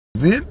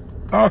See it?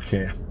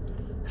 Okay.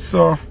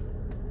 So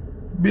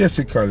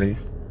basically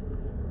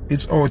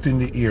it's out in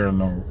the air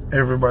now.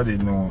 Everybody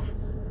know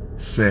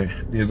say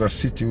there's a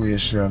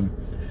situation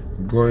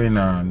going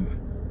on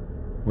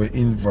will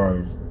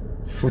involve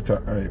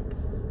Footah hype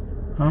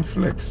and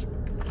flex.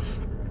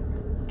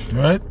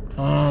 Right?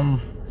 And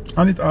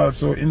it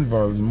also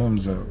involves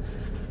Mumzell,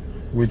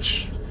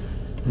 which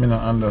me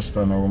not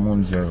understand how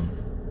Mumzell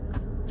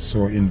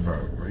so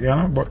involved. You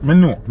know? But me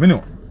know. Me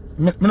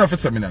not fit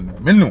say me not know.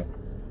 Me know.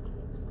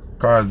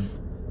 Cause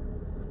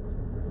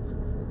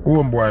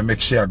homeboy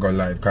make sure I go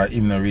live because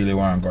him not really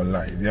want to go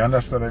live. You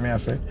understand what I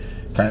say?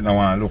 Kind of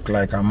want to look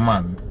like a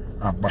man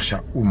and bash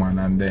a woman,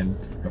 and then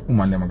the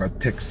woman them got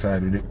take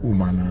side with the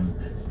woman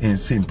and in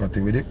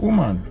sympathy with the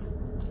woman.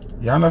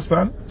 You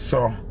understand?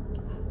 So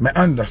me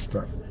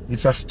understand.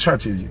 It's a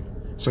strategy.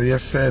 So you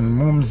send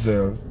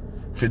Mumzell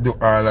to do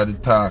all of the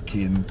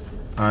talking,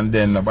 and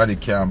then nobody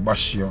can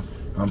bash you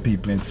and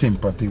people in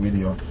sympathy with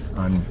you,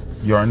 and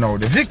you're now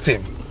the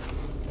victim.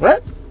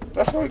 Right?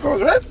 That's how it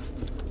goes, right?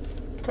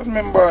 Because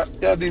remember,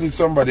 you're dealing with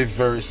somebody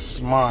very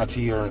smart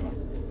here. You know?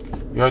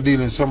 You're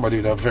dealing with somebody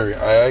with a very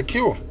high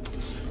IQ.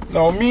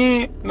 Now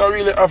me, not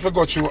really have to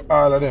go through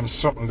all of them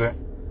something there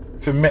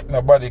to make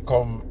nobody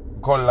go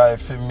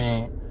live for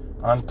me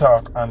and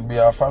talk on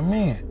behalf of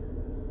me.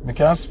 I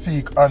can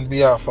speak on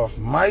behalf of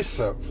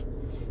myself.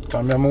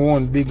 Because I'm my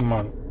own big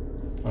man.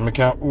 And I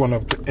can own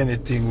up to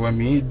anything when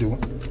me do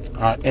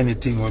or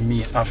anything when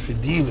me have to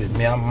deal with.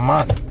 Me a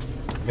man.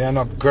 Me a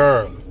no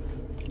girl.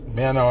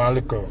 Me a no a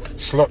little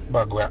slut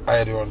bag where I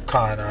hide around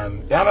corner.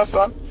 And you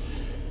understand?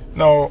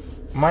 Now,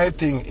 my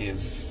thing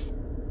is,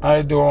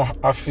 I don't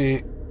have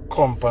to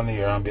come on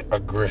here and be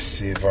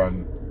aggressive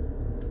and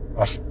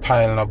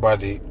style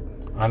nobody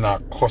and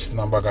a cuss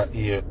nobody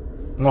here.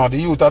 No, the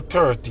youth are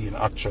 13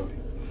 actually.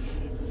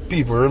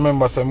 People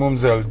remember say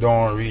Mumzell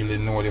don't really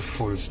know the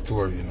full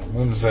story, you know.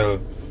 Mumzell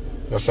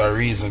just a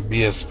reason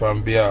based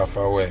on behalf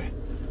of where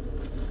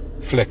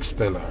Flex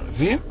tell her.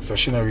 See? So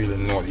she don't really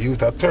know. The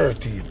youth are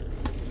 13.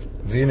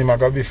 See, him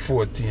gonna be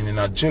 14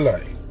 in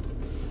July.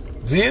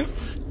 See?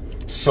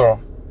 So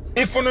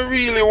if you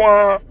really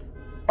want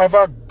to have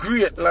a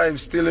great life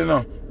still, you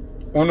know,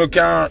 you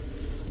can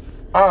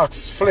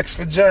ask Flex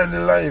for join the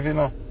live, you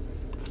know.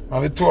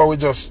 And the two will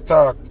just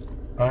talk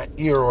and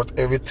hear out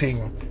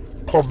everything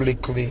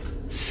publicly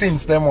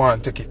since them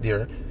want to take it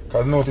there.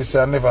 Because notice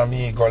I never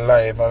me go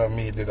live and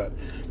me do that.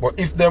 But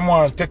if them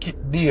want to take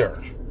it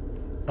there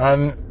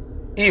and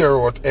hear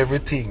out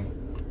everything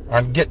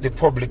and get the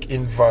public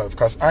involved,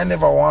 because I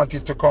never want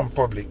it to come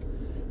public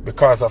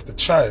because of the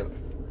child.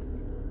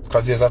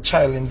 Because there's a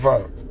child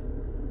involved.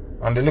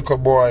 And the little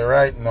boy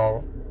right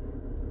now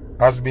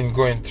has been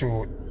going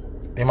through,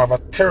 him have a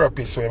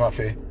therapist so him have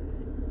to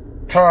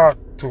talk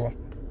to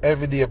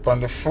every day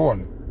upon the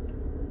phone.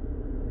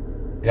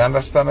 You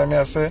understand what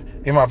I say?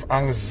 Him have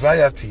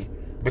anxiety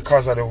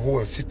because of the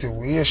whole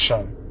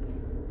situation.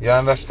 You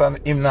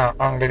understand? Him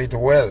not handle it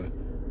well.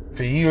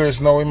 For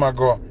years now him a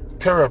go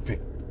therapy.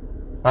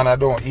 And I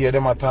don't hear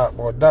them talk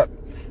about that.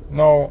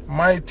 Now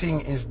my thing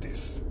is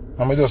this.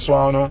 I just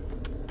want to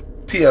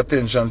pay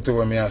attention to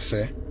what I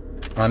say.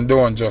 And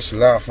don't just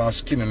laugh and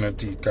skin on the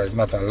teeth, because it's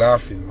not a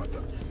laughing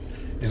matter.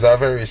 It's a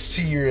very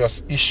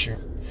serious issue.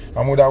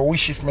 I would have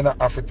wished if me not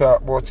have to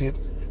talk about it,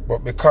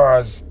 but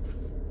because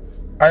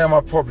I am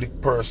a public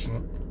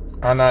person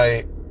and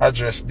I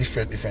address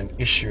different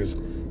issues,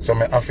 so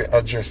I have to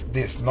address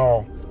this.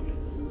 Now,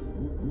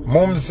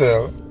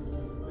 Mumzell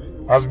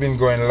has been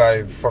going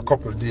live for a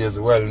couple of days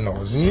well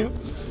now, see?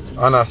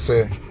 And I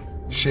say,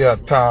 she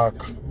attack,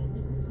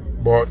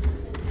 but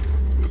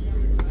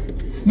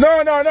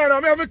no,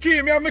 me have a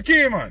key,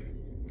 man.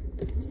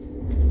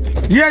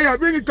 Yeah,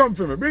 bring it come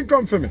for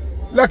me,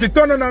 Like it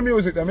turn on the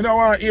music, I don't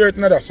want to hear it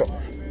another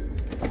song.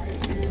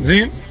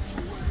 See?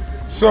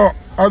 So,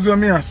 as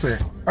I say,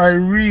 I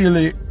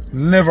really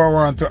never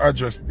want to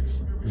address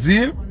this.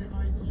 See?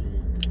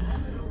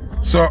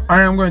 So,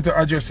 I am going to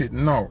address it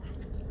now.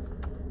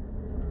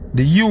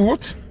 The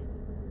youth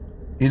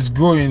is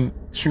going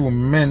through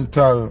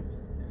mental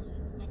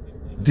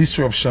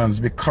disruptions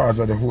because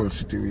of the whole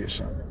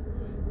situation.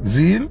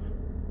 Zeal,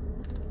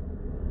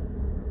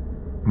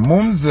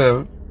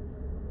 Mumzell,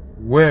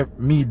 where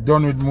me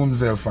done with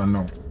Mumzell for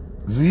now.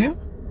 Zeal,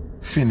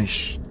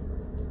 finish.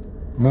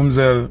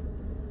 Mumzell,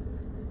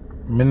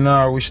 me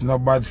now wish no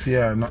bad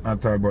fear, not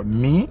at all, but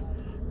me,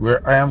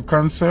 where I am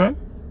concerned,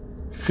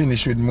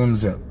 finish with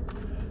Mumzell.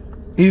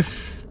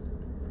 If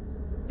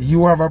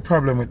you have a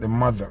problem with the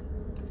mother,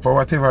 for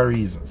whatever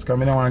reasons,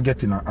 because I don't want to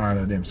get in all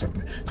of them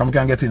something, because I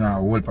can get in a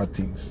whole lot of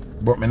things,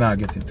 but me not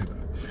get into that.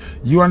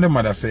 You and the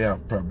mother say you have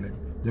a problem.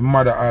 The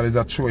mother always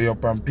throw you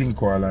up on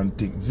pink wall and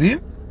things. See?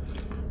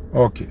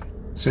 Okay.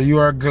 So you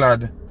are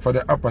glad for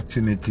the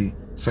opportunity,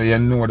 so you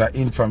know the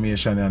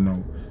information you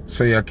know.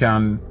 So you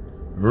can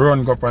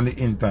run up on the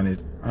internet.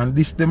 And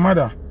this the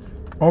mother.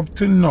 Up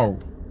to now,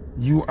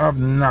 you have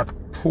not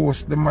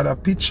posted the mother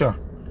picture.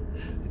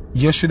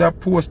 You should have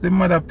posted the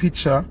mother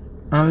picture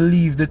and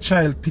leave the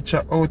child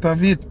picture out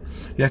of it.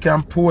 You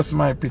can post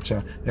my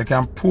picture, you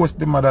can post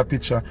the mother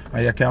picture,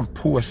 and you can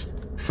post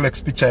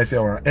Flex picture if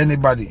you want.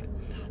 Anybody.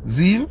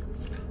 See?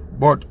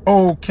 But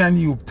how can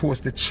you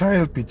post the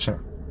child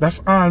picture?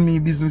 That's all me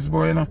business,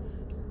 boy, you know.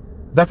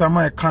 That are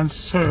my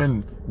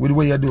concern with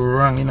what you do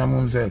wrong in a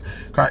Mumzell.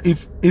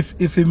 Because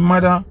if a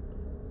mother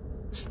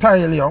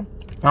style you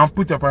and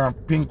put up on a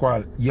pink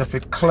wall, you have a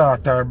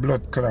clot or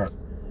blood clot.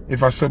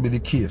 If I so be the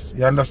case.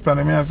 You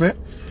understand what I say?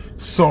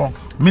 So,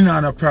 me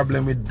not have a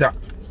problem with that.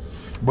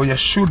 But you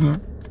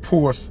shouldn't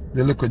post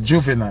the little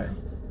juvenile.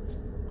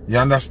 You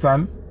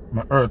understand?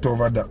 I hurt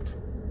over that.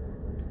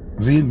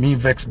 See, me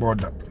vex about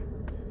that.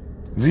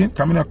 See,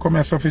 come in come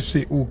and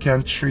say who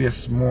can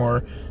trace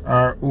more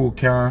or who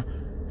can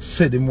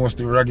say the most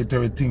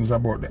derogatory things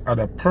about the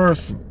other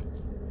person.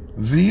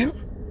 See?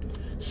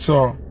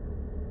 So,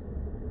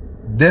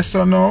 this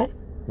or now,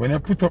 when you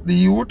put up the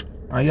youth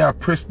and you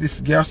press this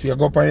gas, you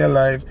go up on your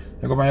live,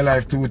 you go up on your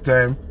live 2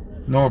 times,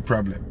 no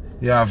problem.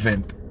 You have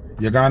vent.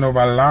 You gone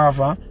over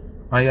lava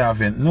and you have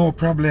vent, no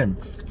problem.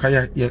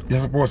 Because you're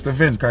supposed to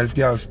vent, because if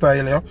girl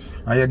style you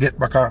and you get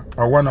back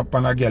a one up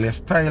on a girl, you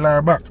style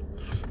her back.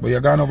 But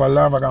you're gone over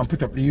lava and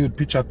put up the youth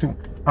picture too.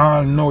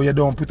 All know you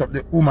don't put up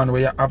the woman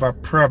where you have a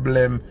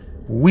problem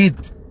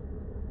with.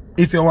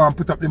 If you want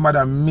to put up the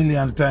mother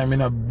 1,000,000 times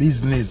in a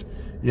business,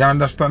 you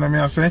understand what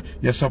I say?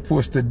 You're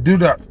supposed to do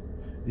that.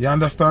 You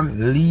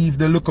understand? Leave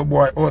the little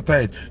boy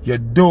outside. You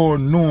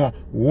don't know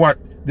what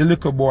the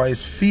little boy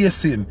is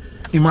facing.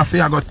 He must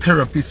have got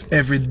therapist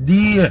every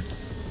day.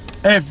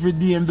 Every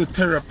day in the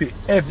therapy.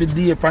 Every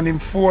day upon him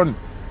phone.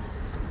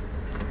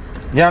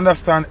 You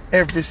understand?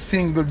 Every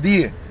single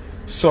day.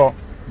 So,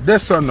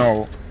 this or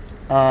now,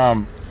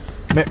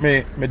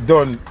 me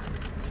done.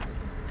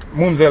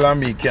 Mumzell and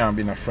me can't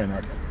be a friend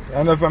again. You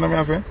understand what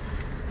I'm saying?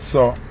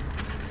 So,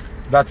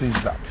 that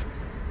is that.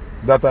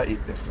 That I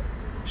eat this.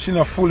 She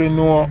not fully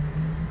know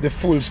the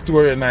full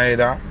story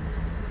neither.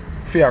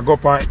 If I go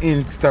up on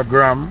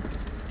Instagram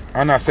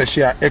and I say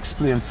she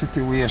explain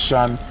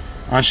situation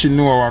and she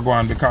know what's going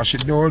on because she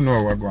don't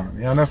know what's going on.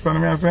 You understand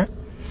what I'm saying?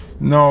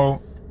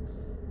 Now,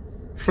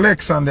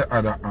 Flex on the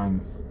other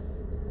hand,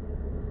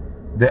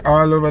 they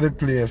all over the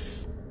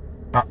place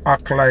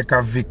act like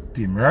a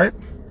victim, right?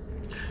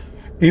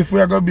 If we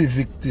are going to be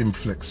victim,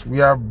 Flex, we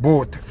are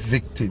both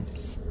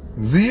victims.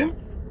 See?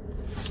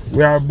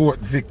 We are both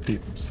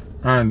victims.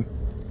 And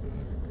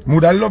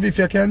would I love if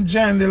you can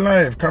join the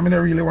live. Come in, I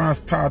really want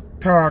to start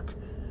talk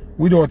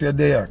without you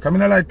there. Come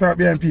in, I like talk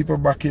behind people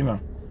back, you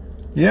know.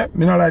 Yeah?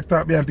 Me not like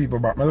talk behind people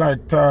back. I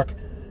like talk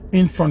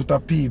in front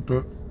of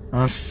people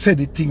and say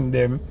the thing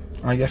them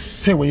and you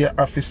say what you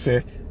have to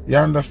say. You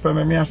understand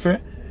what I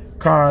say?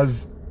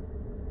 Because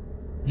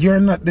you're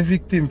not the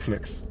victim,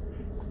 Flex.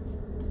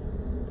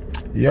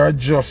 You're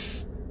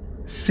just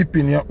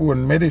sipping your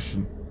own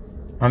medicine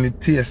and it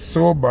tastes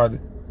so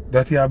bad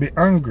that you'll be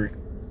angry.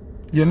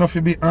 You know if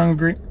you be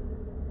angry.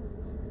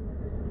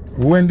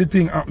 When the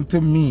thing happened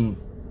to me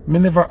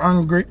never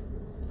angry.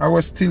 I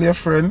was still your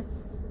friend.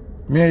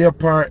 Me and your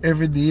par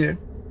every day.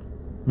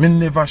 Me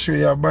never show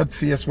you a bad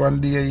face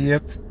one day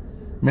yet.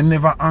 Me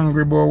never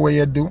angry about what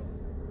you do.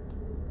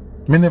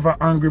 Me never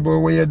angry about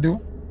what you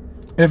do.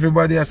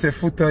 Everybody I say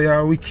Footah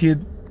you're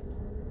wicked.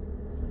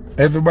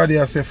 Everybody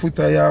I say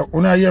Footah you're...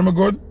 Una hear me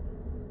good?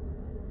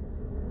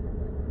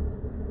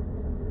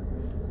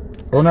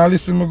 Una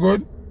listen me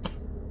good?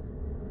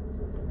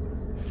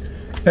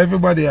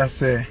 Everybody I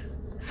say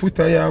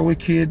Footah you're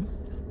wicked.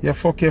 You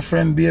fuck your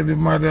friend baby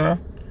mother.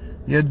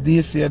 You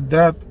this, you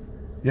that.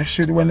 You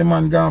should when the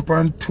man gone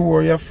on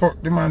tour, you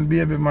fuck the man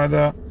baby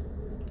mother.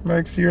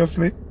 Like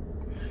seriously?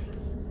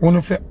 One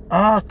of you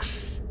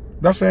ask.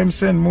 That's why I'm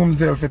saying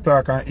Mumzell for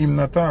talk and him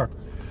not talk.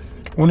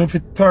 One of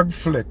you tag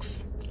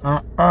Flex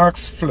and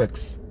ask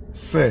Flex,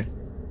 say,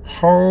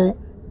 how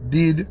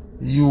did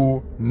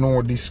you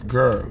know this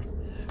girl?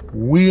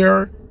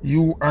 Where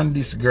you and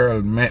this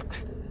girl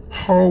met?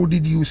 How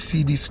did you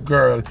see this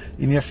girl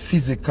in your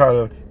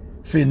physical?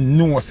 If you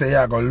know, say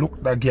you're going to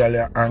look that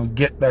girl and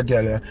get that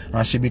girl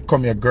and she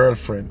become your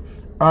girlfriend.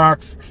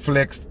 Ask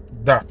Flex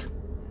that.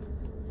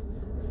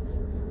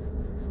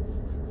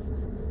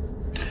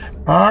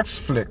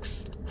 Ask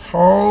Flex,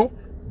 how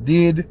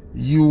did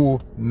you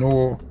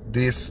know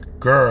this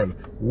girl?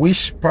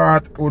 Which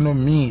part you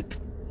meet?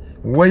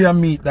 Where you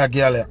meet that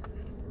girl?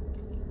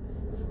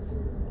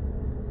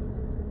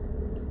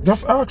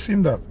 Just ask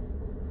him that.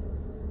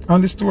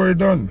 And the story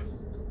done.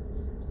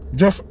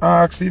 Just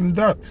ask him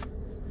that.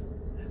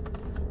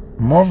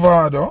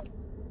 Movado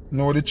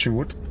know the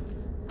truth.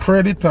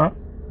 Predator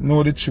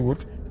know the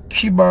truth.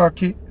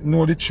 Kibaki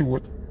know the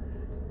truth.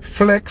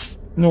 Flex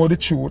know the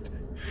truth.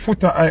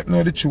 Footah hype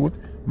know the truth.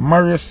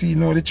 Mario C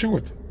know the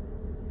truth.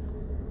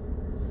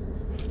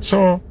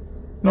 So,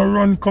 no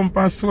run come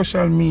on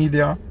social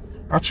media.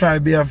 I try to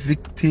be a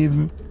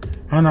victim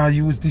and I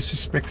use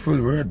disrespectful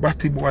word.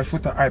 Batty boy,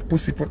 Footah hype,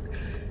 pussy put.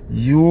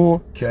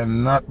 You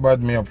cannot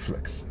bad me up,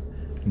 Flex.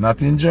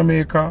 Not in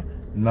Jamaica,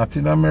 not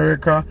in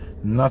America,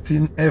 not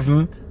in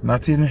heaven,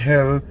 not in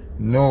hell,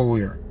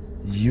 nowhere.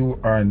 You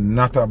are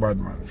not a bad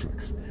man,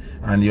 Flex.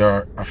 and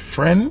you're a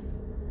friend,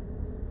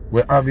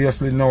 we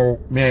obviously know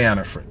me and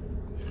a friend.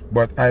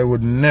 But I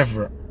would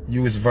never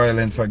use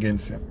violence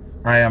against him.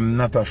 I am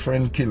not a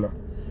friend killer.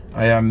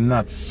 I am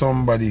not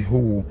somebody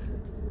who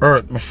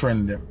hurt my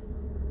friend them.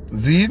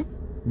 See?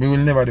 Me will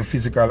never do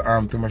physical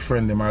harm to my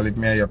friend them or leave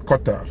me you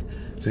cut off.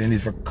 So you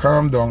need to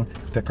calm down,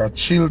 take a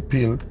chill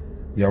pill.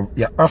 You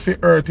have to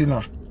hurt, you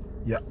know.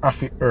 You have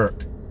to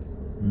hurt.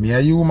 Me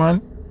a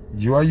human,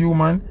 you a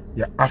human,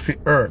 you have to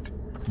hurt.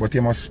 But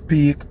you must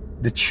speak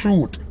the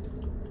truth.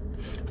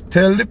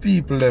 Tell the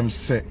people them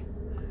say,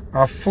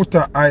 a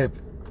Footah hype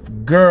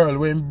girl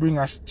when bring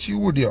a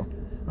studio.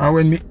 And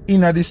when me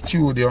in the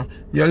studio,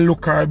 you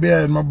look her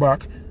behind my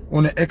back,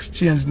 on the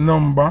exchange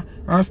number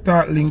and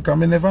start linking,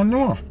 me never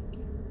know.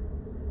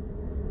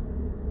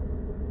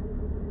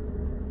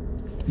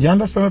 You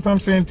understand what I'm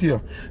saying to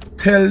you?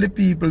 Tell the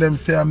people them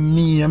say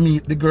me I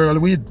meet the girl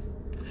with.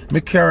 Me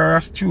carry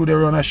a studio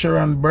around a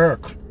Sharon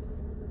Burke.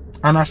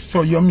 And I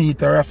saw you meet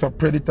her, I saw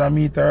Predator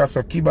meet her, I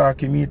saw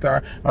Kibaki meet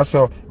her, I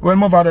saw, well,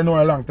 my father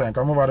know a long time,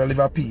 because my father live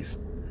at peace.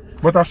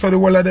 But I saw the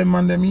whole of them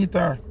man, they meet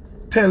her.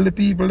 Tell the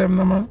people them,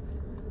 no man.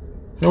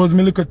 There was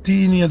me little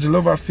teenage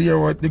love affair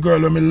with the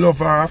girl when me love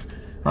her,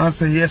 and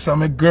say, yes,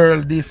 I'm a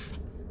girl, this.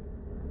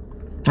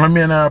 And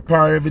me and her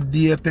par every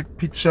day, take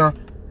picture,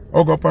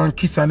 hug up and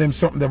kiss and them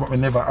something there, but me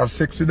never have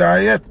sex with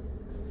her yet.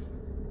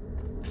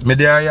 Me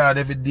there yard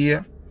every day.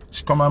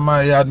 She come on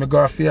my yard, me go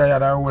off here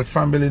yard, her whole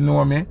family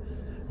know me.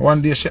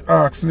 One day she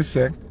asked me,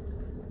 say,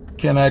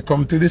 can I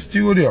come to the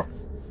studio?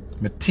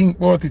 Me think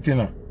about it, you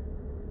know.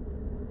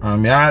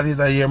 And me always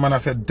hear man, I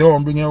said,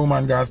 don't bring your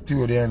woman to the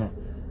studio, you know.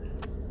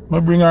 I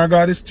bring her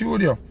to the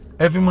studio.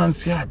 Every man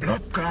say, ah,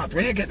 blood clot,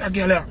 where you get that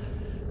girl here?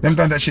 Them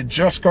time that she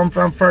just come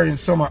from foreign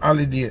summer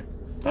holiday.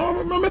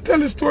 Now, me tell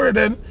the story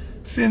then.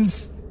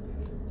 Since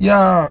you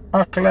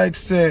act like,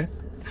 say,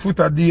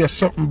 Footah do you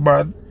something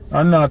bad,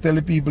 and now tell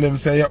the people them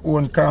say your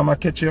own karma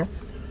catch you.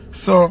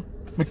 So,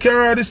 me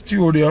carry her to the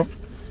studio,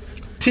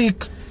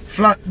 thick,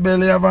 flat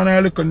belly, have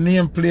a little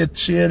nameplate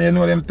chain, you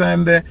know them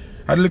time there.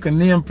 Had a little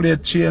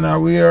nameplate chain I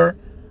wear,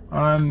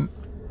 and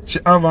she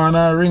have on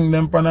her ring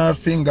them on her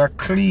finger,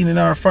 clean in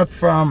her fat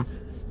farm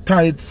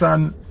tights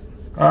and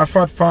her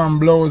fat farm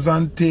blouse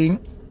and thing.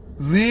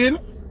 Zine?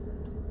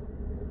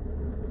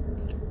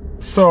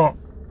 So,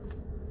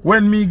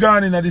 when me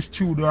gone in the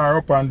studio or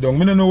up and down,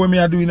 I don't know what me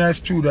are doing in the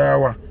studio or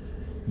what.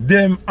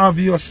 Them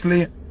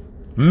obviously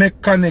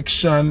make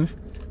connection,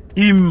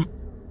 him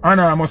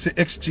and I must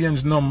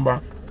exchange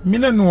number. Me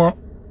don't know.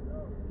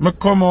 Me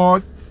come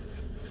out,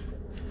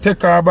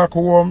 take her back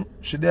home,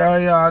 she there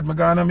yard, me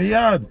gone in my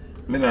yard.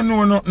 Me don't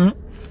know nothing.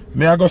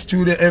 Me I go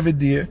studio every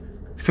day.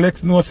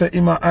 Flex know say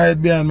him a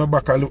hide behind my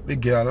back and look the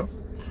girl.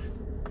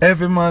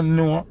 Every man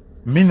know,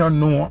 me no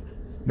know.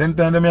 Them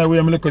time them I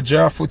wear my little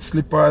jaw-foot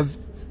slippers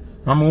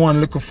and my one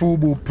little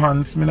FUBU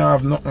pants. Me no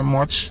have nothing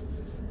much.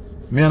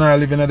 Me and I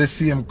live in the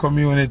same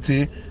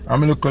community.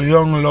 I'm a little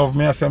young love.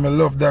 Me I say I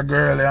love that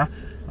girl, yeah.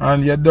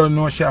 And you don't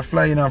know she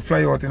fly in and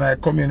fly out in our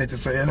community.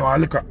 So you know I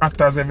look at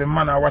actors, every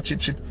man I watch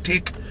it, she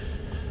thick,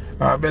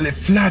 belly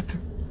flat,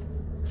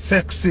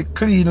 sexy,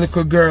 clean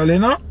little girl, you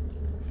know.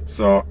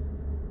 So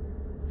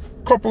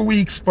couple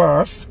weeks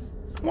pass.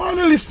 Why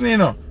not listen, you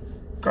know?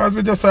 Cause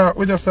we just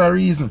a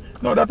reason.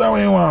 No, that's how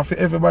I want for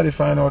everybody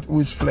find out who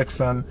is Flex,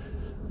 and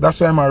that's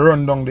why I'm gonna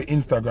run down the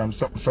Instagram.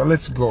 So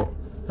let's go.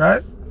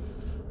 Right?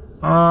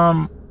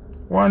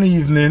 One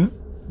evening,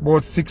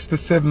 about 6 to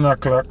 7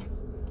 o'clock,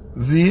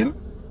 Zine,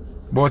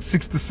 about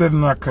 6 to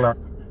 7 o'clock,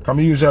 because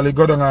I usually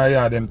go down our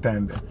yard them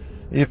time there.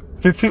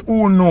 If you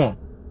all know,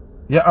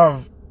 you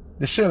have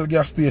the Shell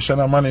gas station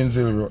on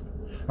Mumzell Road,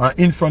 and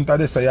in front of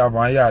this you have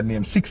a yard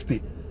named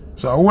 60.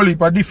 So a whole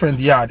heap of different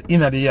yard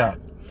in the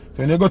yard.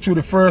 So when you go through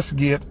the first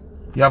gate,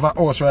 you have a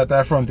house right at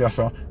the front here,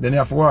 so then you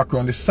have to walk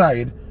around the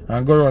side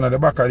and go around at the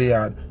back of the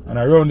yard, and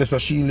around there so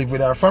she live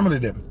with her family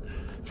them.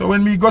 So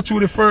when we go through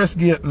the first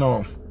gate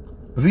now,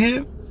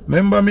 see,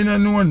 remember me no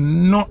know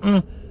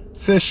nothing,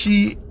 say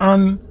she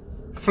and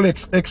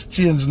Flex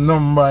exchange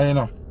number, you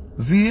know.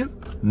 See,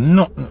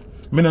 nothing.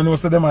 Me no know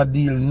so them a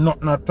deal,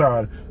 nothing at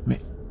all. Me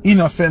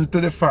innocent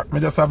to the fact, me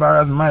just have her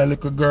as my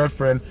little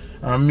girlfriend,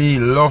 and me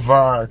love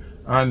her,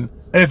 and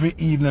every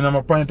evening I'm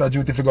a point of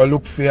duty to go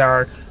look for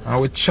her,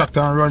 and we chat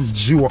and run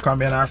joke, and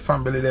me and her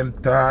family them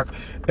talk,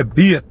 a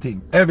beer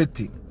thing,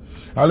 everything.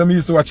 All of me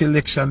used to watch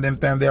election them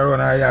time they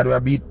run our yard, we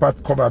beat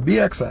pot cover, be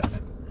excited.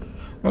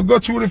 I go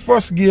through the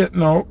first gate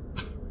now.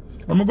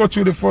 When I go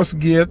through the first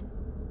gate,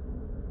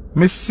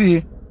 me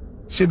see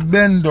she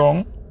bend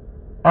down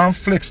and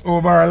Flex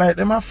over her like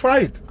them a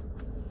fight.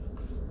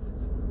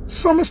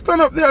 So me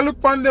stand up there,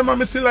 look on them, and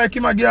me see like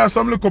him a give her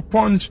some little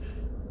punch.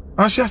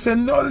 And she said,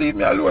 no, leave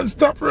me alone,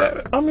 stop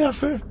right. And me I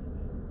say,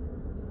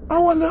 I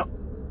wonder,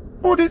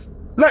 oh this,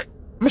 like,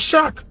 me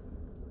shock.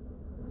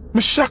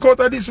 Me shock out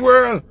of this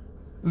world.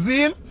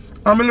 Zine?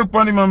 And me look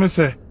on him and me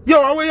say,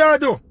 yo, what you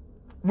do?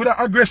 With an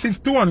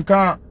aggressive tone,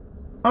 cause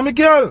I'm a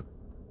girl.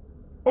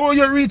 Oh,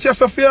 you reach your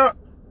Sophia,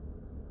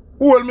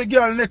 hold me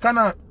girl neck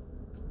and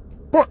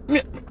but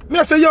me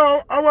I say,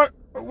 yo, what?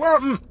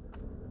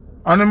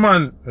 And the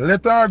man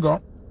let her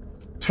go,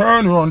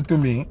 turn around to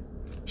me.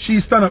 She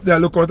stand up there,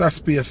 look out of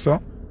space,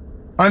 so.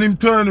 And him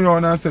turn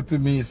around and said to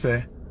me,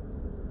 say,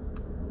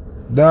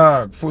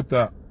 dog,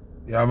 Footah,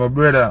 you're my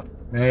brother,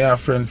 and you're a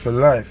friend for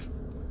life.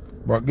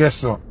 But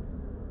guess what?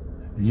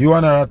 You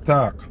and her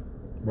attack,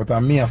 but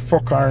I'm me a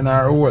fuck her in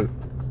her hole.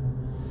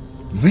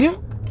 See?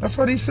 That's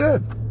what he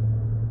said.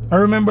 I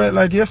remember it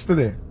like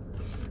yesterday.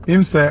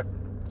 Him said,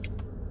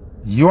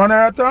 you and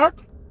her attack,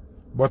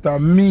 but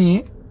I'm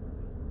me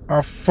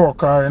a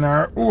fuck her in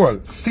her hole.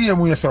 Same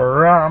way so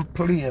ram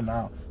play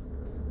now.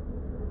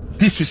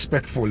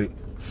 Disrespectfully.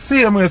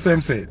 Same way so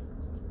him said.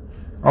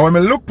 And when I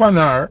look on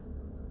her,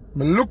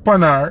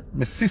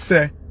 me see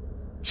say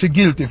she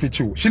guilty for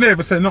true. She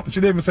never say nothing. She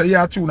never say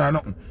yeah true or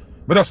nothing.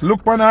 But just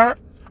look on her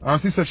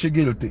and she say she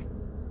guilty.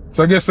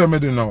 So guess what I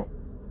do now?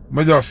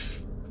 I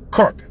just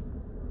cut.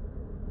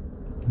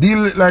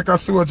 Deal it like a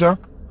soldier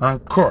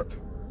and cut.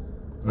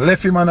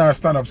 Left him and her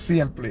stand up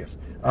same place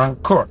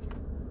and cut.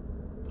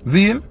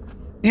 Zine,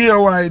 here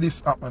why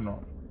this happened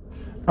now.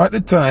 At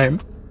the time,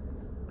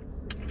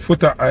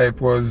 Footah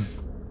Hype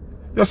was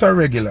just a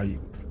regular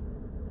youth.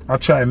 I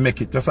try and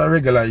make it just a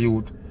regular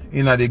youth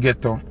in the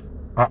ghetto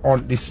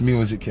on this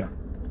music here.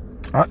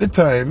 At the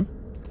time,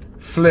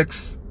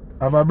 Flex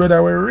have a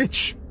brother were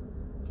rich.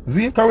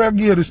 Zine, can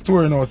we give the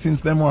story now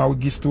since them want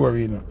we give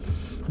story, you know.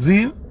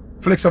 Zine,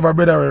 Flex have a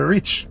brother were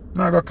rich.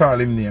 Now I go call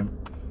him name.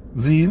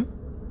 Zine,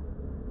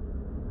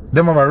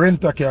 them have a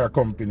rent-a car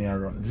company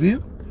around.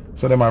 Zine,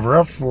 so them have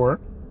RAV4,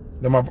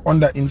 them have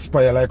Under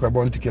Inspire like a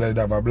bounty killer,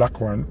 they have a black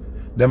one.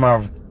 Them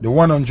have the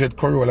 100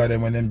 Corolla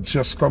them when them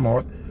just come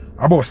out.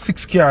 About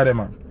 6 car them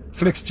have.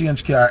 Flex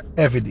change car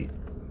every day.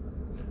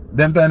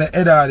 Them kind of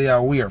head hardy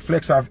are weird.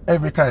 Flex have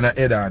every kind of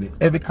head hardy.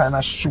 Every kind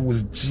of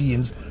shoes,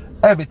 jeans,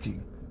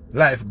 everything.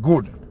 Life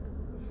good.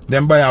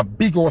 Them buy a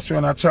big house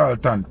around a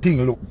Charlton.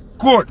 Thing look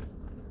good.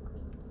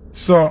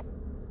 So,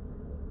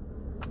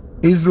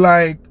 it's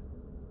like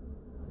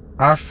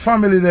our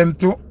family them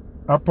too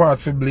apart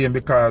for blame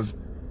because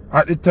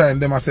at the time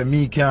them I say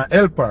me can't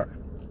help her.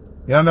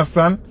 You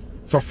understand?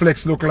 So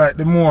Flex look like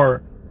the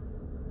more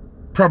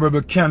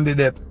probable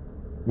candidate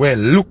will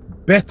look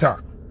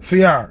better for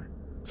her.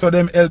 So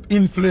them help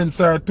influence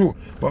her too.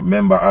 But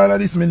remember all of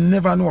this, me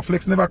never know.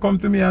 Flex never come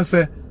to me and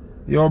say,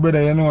 yo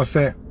brother, you know,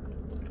 say,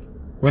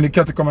 when the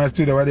cat come in the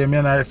studio where they me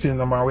and I exchange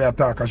number we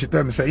attack, and she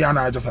tell me, say, yeah,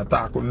 nah, I just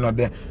attack, not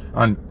there.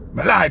 And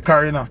me like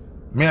her, you know.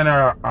 Me and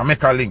her, I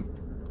make a link.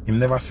 Him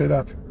never say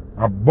that.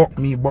 I buck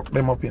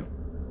them up, you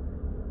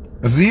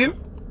know. See?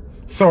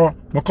 So,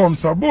 I come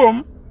so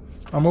boom,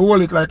 and I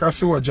hold it like a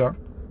soldier,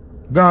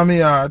 go me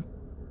yard,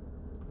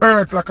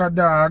 hurt like a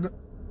dog,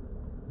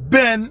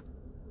 bend.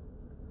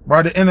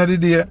 By the end of the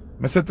day,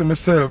 I said to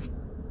myself,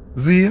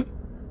 Zine,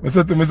 I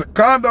said to myself,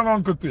 calm down,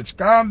 Uncle Twitch,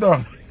 calm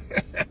down.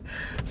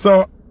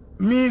 So,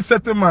 me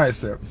said to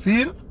myself,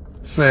 Zine,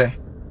 say,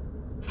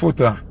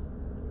 Footah,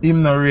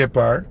 him no rape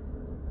her.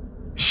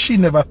 She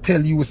never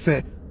tell you,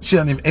 say, she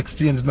and him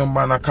exchange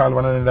number and I call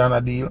one another on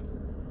a deal.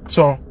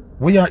 So,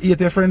 what you hate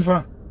your friend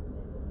for?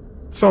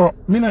 So,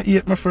 me not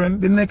hate my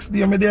friend. The next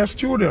day, me there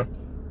studio.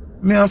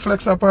 Me and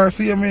Flex apart,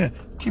 see me.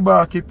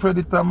 Kibaki,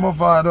 Predator,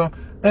 Movado,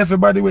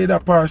 everybody with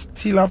that part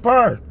still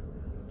apart.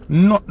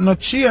 Not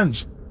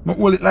change. Me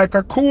hold it like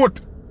a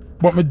coat.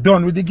 But me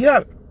done with the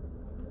girl.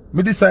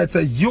 Me decide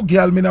say, you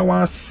girl, me not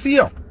want to see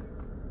you.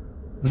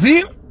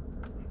 See?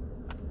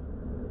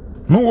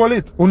 Me hold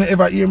it. You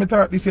ever hear me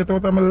talk this yet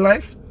out of my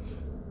life?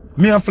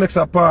 Me and Flex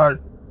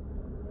apart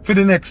for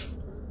the next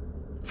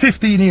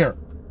 15 years.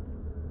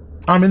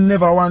 I'm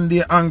never one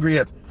day angry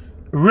yet.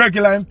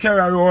 Regular him carry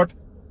out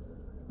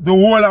the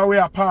whole way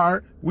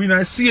apart. We in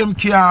the same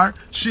car.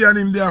 She and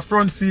him there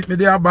front seat, me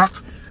there back.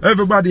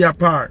 Everybody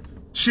apart.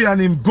 She and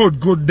him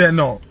good then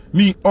now.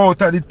 Me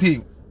out of the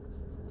thing.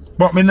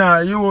 But me now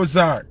use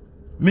her.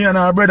 Me and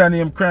our brother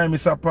named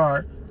Crimis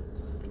apart.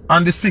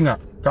 And the singer.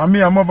 Because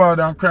me and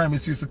Mumzell and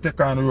Crimis used to take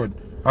on the road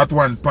at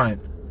one point.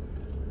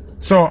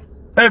 So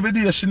every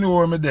day she know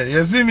where me there.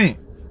 You see me?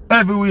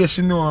 Everywhere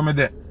she know where me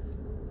there.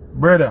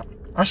 Brother.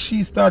 As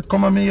she start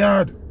come on my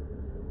yard.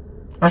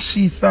 As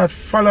she start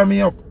follow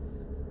me up.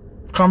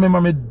 Come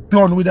remember me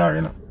done with her,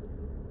 you know.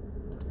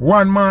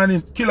 One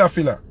morning, killer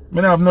filler.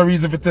 Me have no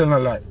reason for telling a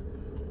lie.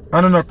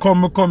 I don't know,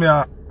 come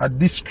here a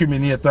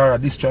discriminate her, a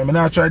destroy. I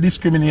not try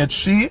discriminate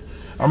she.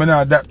 I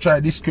not try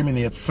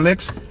discriminate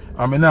Flex.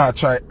 I not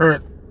try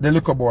hurt the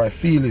little boy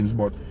feelings.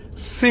 But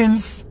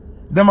since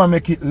them I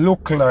make it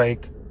look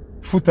like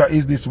Footah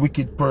is this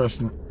wicked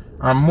person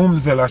and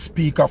Mumzell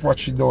speak of what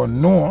she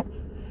don't know,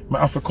 I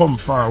have to come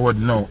forward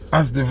now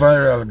as the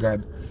viral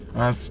god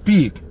and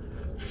speak.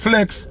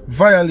 Flex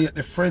violate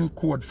the friend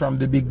code from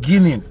the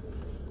beginning.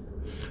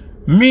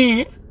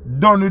 Me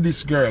done with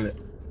this girl.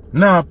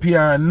 Now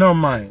PR no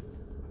mind.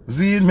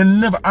 See, me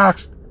never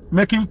asked,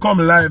 make him come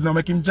live now,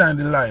 make him join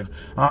the live.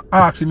 And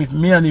ask him if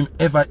me and him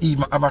ever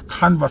even have a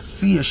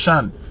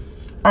conversation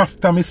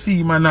after me see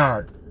him and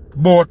her.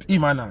 Both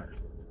him and her.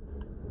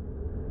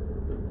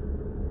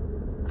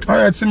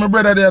 Alright, see my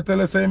brother there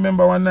tell us, say,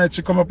 remember one night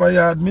she come up a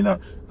yard. Me no,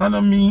 I know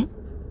me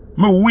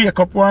Me wake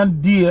up one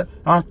day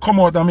and come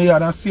out of my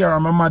yard and see her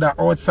and my mother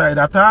outside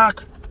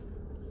attack.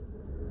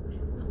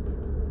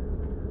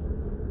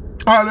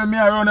 All of me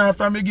around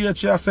after me gate,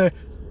 she say,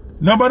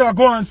 nobody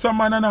go on some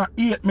man and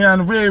eat me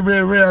and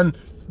very and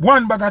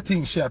one bag of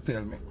things she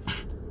tell me.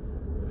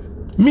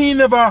 Me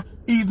never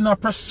even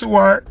pursue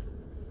her,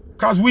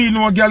 cause we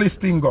know girl is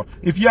thing go.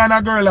 If you and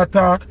a girl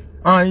attack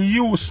and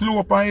you slow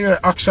up on your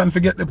action to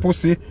get the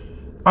pussy,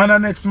 and the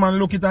next man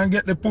look it and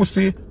get the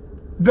pussy,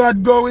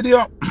 God go with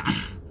you.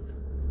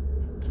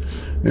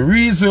 The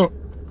reason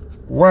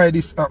why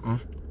this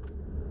happened,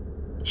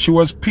 she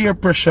was peer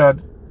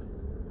pressured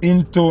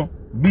into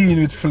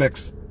being with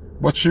Flex,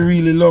 but she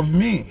really loved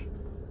me.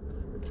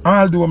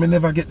 Although I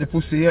never get the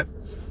pussy yet.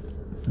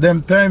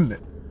 Them time then.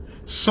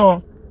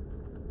 So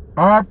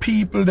our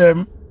people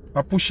them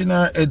are pushing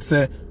her head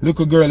say,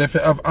 look a girl, if you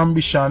have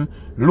ambition,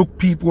 look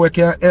people who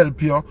can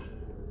help you.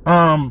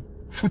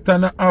 Footah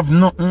not have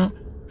nothing.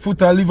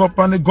 Footah live up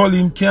on the gully,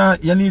 you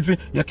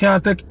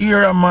can't take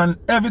ear a man,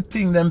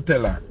 everything them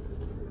tell her.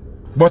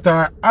 But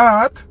her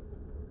heart,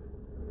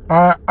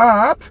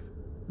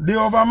 they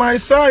over my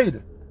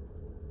side.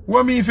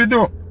 What me if you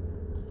do?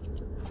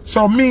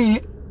 So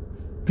me,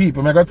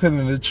 people, I gotta tell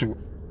you the truth.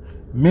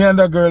 Me and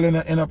the girl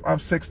end up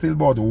have sex till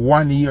about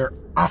 1 year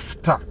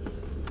after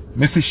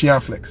me see she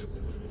and Flex.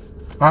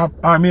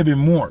 Or maybe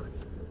more.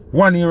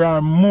 1 year or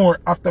more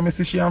after me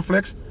see she and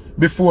Flex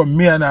before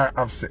me and her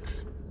have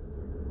sex.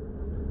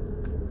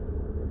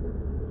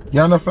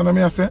 You understand what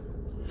I say?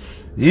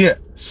 Yeah.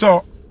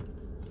 So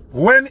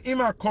when him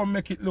a come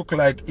make it look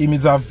like him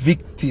is a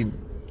victim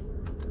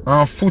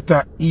and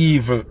Footah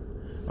evil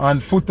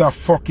and Footah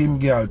fuck him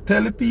girl,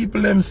 tell the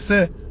people them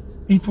say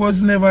it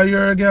was never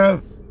your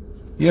girl.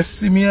 You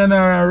see me and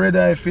her red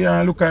eye for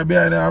and look her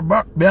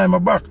behind my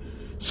back.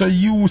 So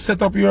you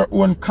set up your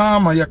own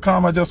karma. Your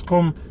karma just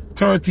come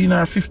 13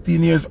 or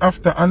 15 years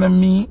after. And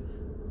me.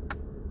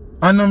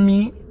 And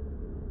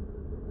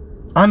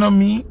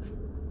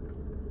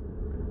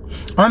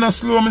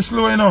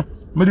slow, you know.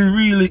 Me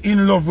really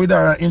in love with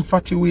her,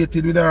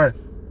 infatuated with her.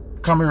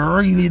 Cause me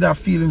really that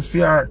feelings for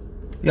her.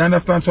 You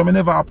understand? So me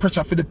never have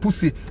pressure for the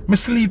pussy. Me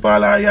sleep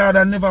all her yard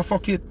and never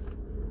fuck it.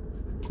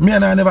 Me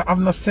and her never have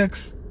no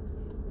sex.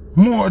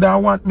 More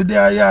than want me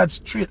there yard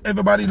straight.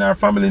 Everybody in our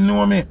family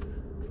know me.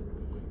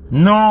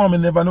 No, me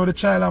never know the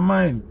child of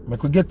mine. I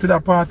could get to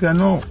that party I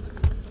know.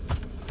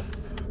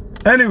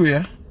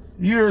 Anyway,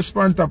 years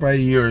span top of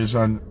years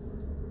and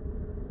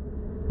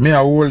me I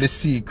hold the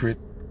secret.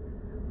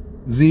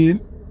 Zine,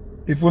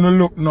 if you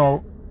look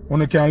now,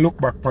 you can look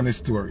back on the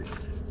story.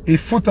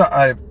 If Footah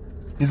hype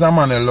is a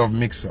man who love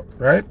mix up,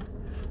 right?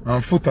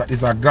 And Footah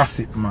is a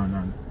gossip man.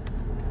 And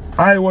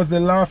I was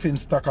the laughing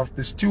stock of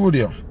the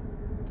studio.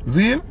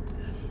 Zine?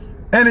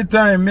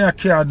 Anytime me I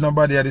cared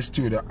nobody at the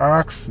studio,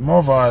 ask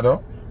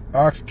Movado,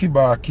 ask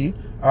Kibaki,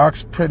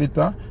 ask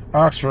Predator,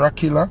 ask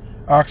Rakila,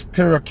 ask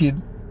Terror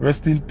Kid,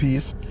 rest in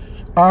peace,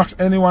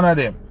 ask any one of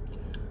them.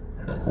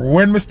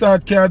 When me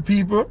start card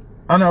people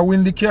and I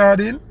win the card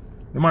in,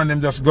 the man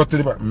them just go to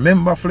the back.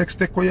 Remember Flex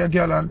take away your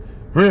girl and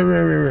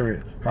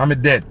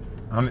I'm dead.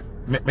 And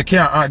me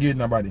can't argue with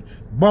nobody.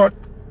 But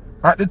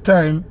at the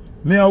time,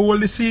 me I hold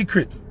the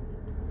secret.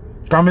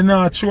 Cause me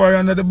not throw her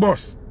under the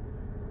bus.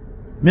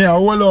 Me I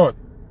hold out.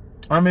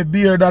 And me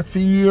bear that for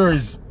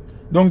years.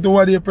 Don't do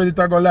what the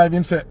Predator go live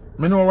him say,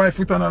 me know why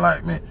Footah not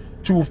like me.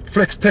 To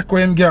Flex take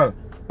away him girl.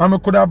 And me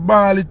could have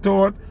ball it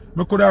out.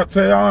 Me could have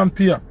say,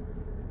 to you.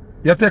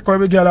 You take away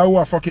the girl who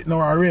a fuck it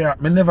now a rare.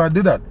 Me never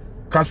do that.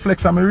 Cause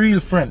Flex is my real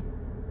friend.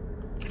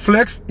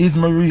 Flex is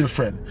my real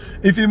friend.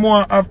 If you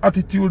want to have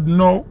attitude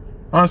now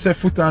and say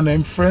Footah and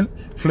him friend,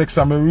 Flex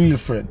is my real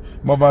friend.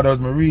 Mubada was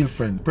my real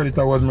friend.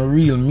 Predator was my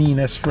real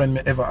meanest friend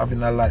me ever have in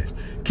my life.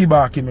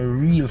 Kibaki my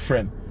real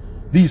friend.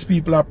 These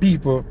people are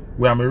people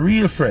who are my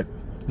real friend.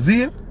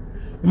 Zine?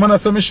 The man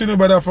say me shouldn't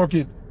bother fuck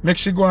it. Make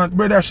she go and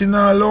brother she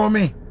not allow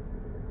me.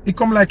 He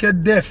come like a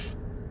deaf.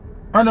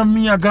 And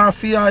me a go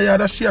for your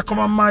yard. She a come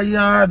on my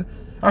yard.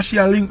 And she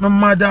a link my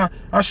mother.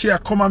 And she a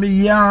come on my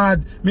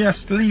yard. Me a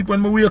sleep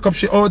when me wake up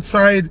she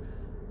outside.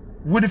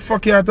 What the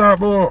fuck you talk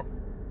about?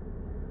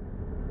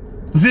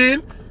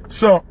 Zine?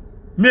 So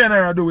me and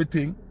her do a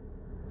thing.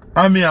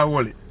 And me a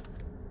hold it.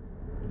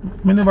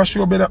 Me never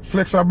show me that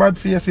Flex a bad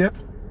face yet.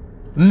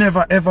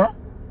 Never ever.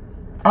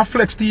 A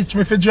Flex teach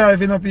me for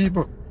driving up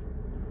people.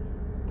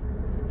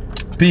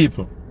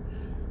 People.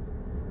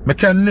 I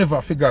can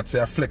never forget say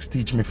a Flex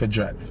teach me for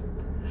drive.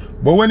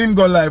 But when him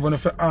go live, when I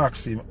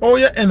ask him, how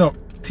you end up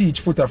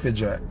teach Footah for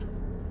drive?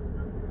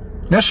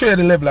 I show you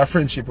the level of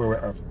friendship we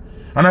have.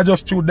 And I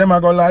just choose them I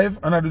go live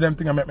and I do them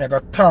thing and make me I go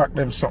talk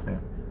them something.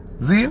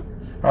 Zine?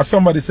 Or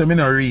somebody say me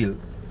not real.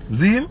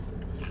 Zine?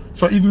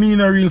 So if me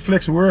not real,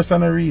 Flex worse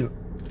than a real.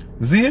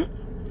 Zine?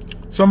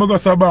 So I go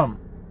sabam.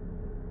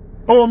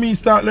 Oh, me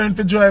start learning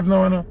to drive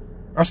now, you know?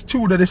 A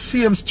studio, the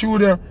same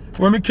studio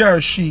where me carry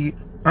she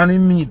and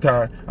him meet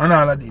her and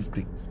all of these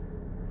things.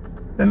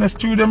 Then the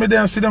studio me there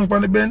and sit down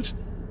on the bench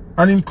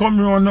and him come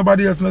around,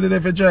 nobody else not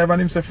there for drive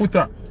and him say,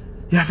 Footah,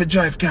 you have to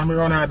drive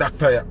camera on our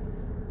doctor here.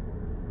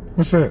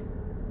 I say,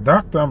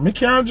 Doctor, me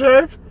can't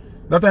drive.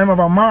 That time I have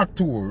a Mark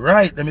 2,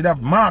 right? They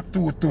have Mark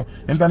 2 too.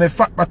 And then the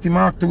fat patty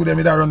Mark 2, they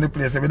run the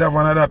place. They have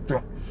one of that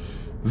too.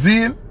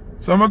 Zine,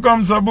 so I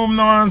come to boom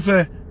now and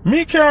say,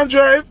 me can't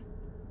drive.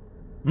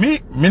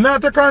 Me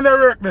not take on the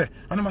work there.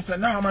 And I say,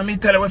 nah man, me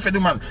tell you what to do,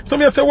 man. So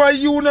me say, why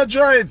you not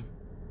drive?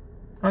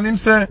 And him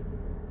say,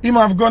 him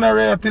have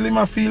gonorrhea till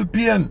him feel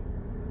pain.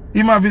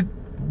 Him have it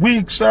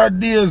weeks or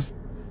days.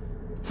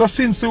 So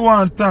since you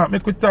want to talk,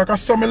 make we talk. I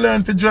saw me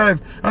learn to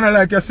drive. And I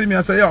like you see me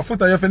and say, yo,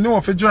 Footah, you have to know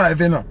to drive,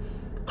 you know.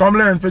 Come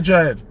learn to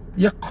drive.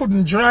 You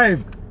couldn't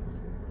drive.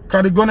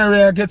 Because the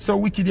gonorrhea gets so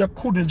wicked, you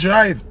couldn't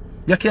drive.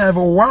 You can't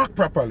even walk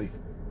properly.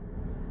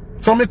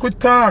 So make we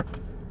talk.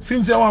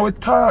 Since you want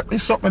to talk,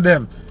 it's up with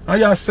them.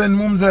 And you send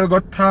Mumzell go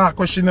talk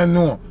because she don't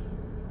know.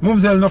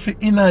 Mumzell nothing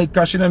in it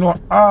because she don't know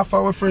half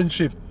our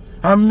friendship.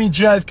 And me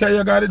drive because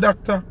you got the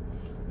doctor.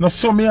 No,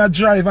 so me a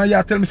drive and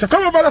you tell me, say,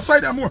 come over the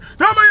side there more.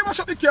 No, man, you must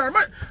shut the car.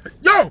 Man.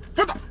 Yo,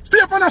 Footah, stay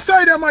up on the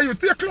side there, man. You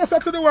stay closer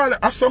to the wall.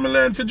 I saw me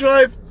learn to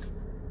drive.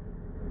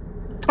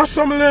 I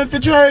saw me learn to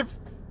drive.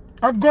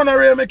 I'm gonna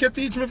really make you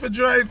teach me to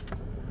drive.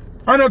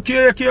 I don't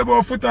care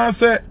about Footah and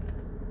say,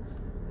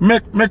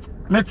 make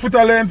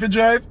Footah learn to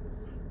drive.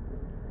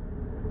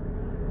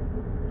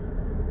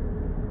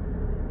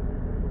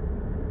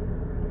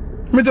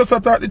 Me just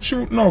attack the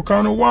truth now,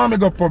 because I don't want me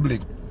go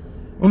public.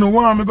 I don't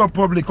want me go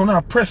public. I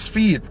don't press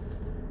feed.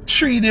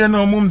 3 days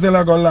now,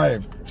 Mumzell go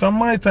live. So it's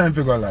my time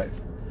to go live.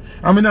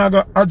 I mean, I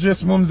go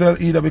address Mumzell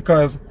either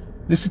because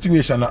the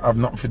situation have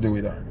nothing to do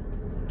with her.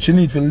 She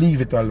need to leave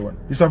it alone.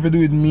 This have to do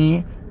with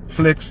me,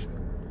 Flex,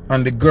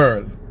 and the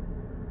girl.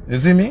 You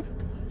see me?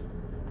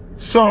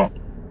 So,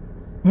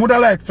 would I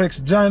like Flex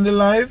join the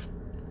live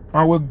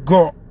and we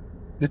go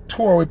the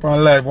tour with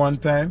on live one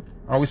time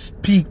and we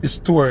speak the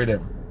story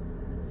them.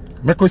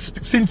 Because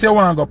since you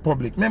want to go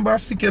public, remember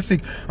sick you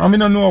sick. And I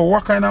don't know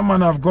what kind of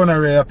man have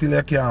gonorrhea till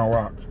you can't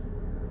walk.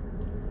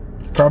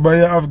 Because by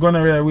you have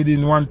gonorrhea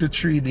within 1 to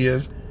 3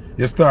 days,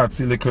 you start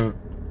see little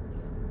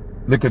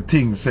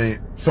things say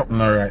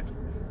something alright.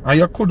 And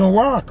you couldn't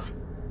walk.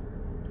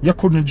 You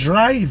couldn't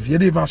drive. You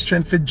didn't even have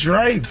strength to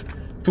drive.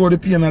 To the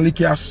pain and lick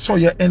you, so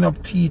you end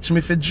up teach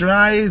me to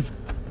drive.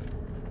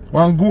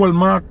 One gold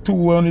Mark 2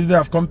 when you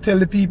have come tell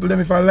the people them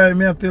if I lie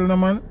me I tell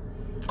them man.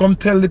 Come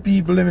tell the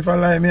people them if I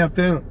lie me I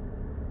tell.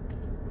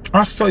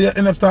 I saw you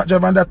end up start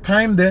driving and that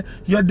time there,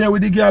 you're there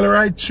with the girl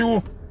right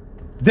through.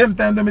 Them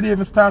time them didn't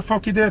even start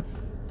fuck it yet.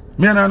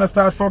 Me and I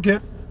start fuck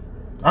it.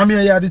 I mean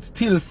you had it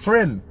still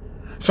friend.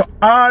 So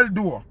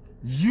although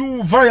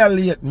you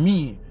violate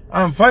me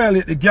and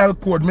violate the girl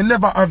code, me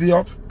never have you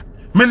up.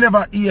 Me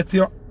never hate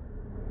you.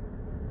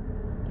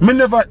 Me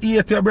never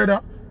hate you,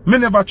 brother. Me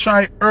never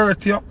try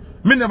hurt you.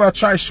 Me never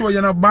try show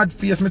you no bad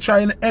face. Me try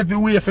in every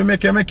way to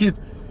make you make it.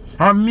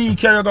 And me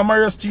carry go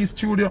Mario's Cheese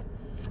Studio.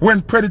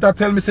 When Predator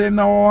tell me say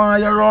now why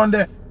you around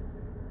there.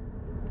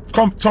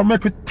 Come to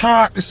make we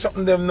talk to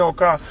something them now,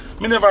 cause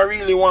me never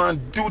really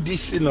want to do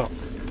this, you know.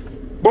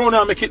 But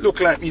now make it look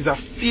like me's a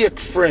fake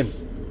friend.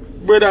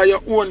 Brother,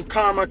 your own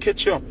karma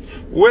catch you.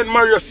 When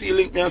Mario C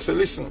link me and say,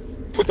 listen,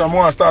 Footah, I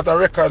want to start a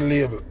record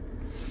label.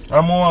 I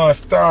want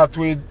to start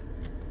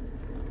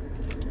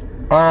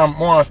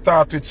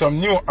with some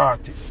new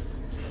artists.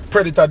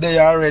 Predator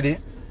there already.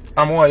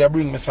 I want you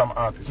bring me some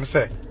artists. Me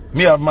say,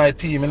 me have my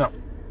team, you know.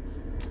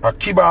 A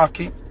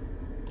Kibaki,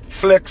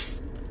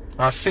 Flex,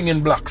 and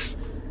Singing Blacks.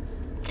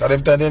 Because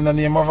them tell them the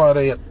name of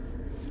her yet.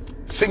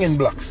 Singing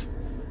Blacks.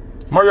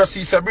 Mario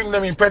C said, bring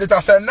them in. Predator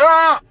said,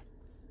 no!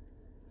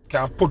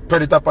 Can't put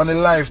Predator on the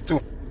live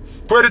too.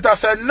 Predator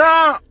said, no!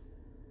 I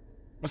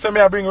said,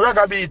 I bring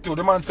Ragabee too.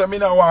 The man said, me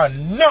don't want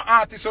no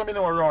artist so me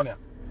don't around here.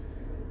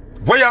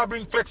 Where you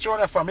bring Flex around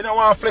here from? Me don't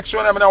want Flex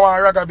around here, me don't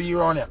want Ragabee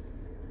around here.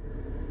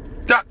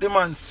 That the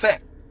man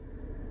said.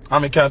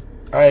 And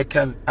I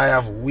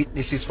have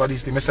witnesses for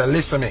this thing. I say,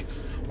 listen me.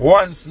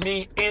 Once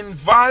me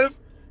involved,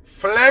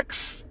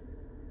 Flex,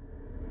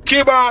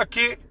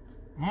 Kibaki,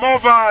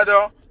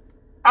 Movado,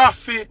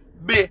 Afi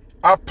be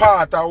a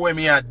part of where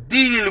me a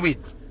deal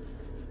with.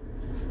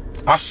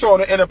 I saw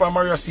no end up on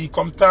Mario C.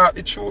 Come talk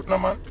the truth no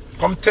man.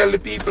 Come tell the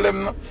people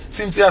them no.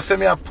 Since you say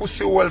me a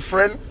pussy old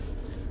friend.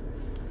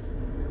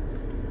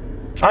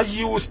 And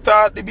you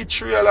start the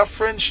betrayal of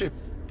friendship.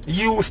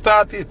 You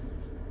started.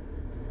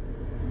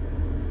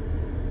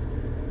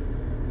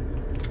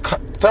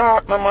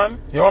 Talk no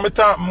man. You want me to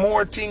talk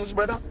more things,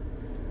 brother?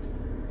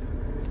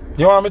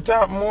 You want me to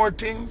talk more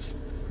things?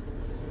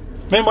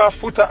 Remember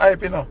Footah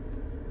hype, you know?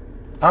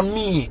 And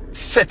me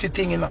set the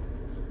thing, you know?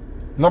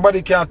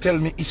 Nobody can tell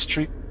me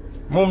history.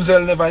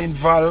 Mumzell never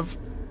involved.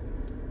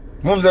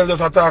 Mumzell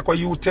just attack what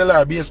you tell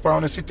her based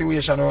on the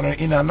situation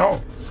in and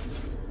now.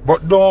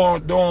 But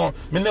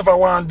don't, me never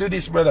want to do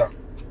this, brother.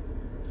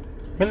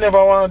 Me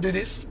never want to do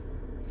this.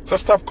 So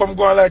stop come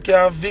going like you're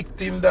a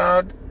victim,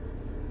 dog.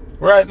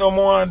 Right now, I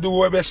want to do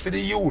what's best for the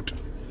youth.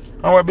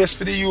 And what's best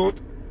for the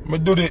youth, I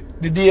do the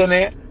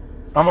DNA.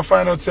 I'm going to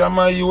find out, say, I'm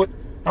my youth.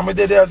 I'm going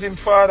to do as him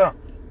father.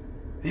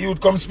 The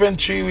youth come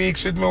spend 3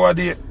 weeks with me one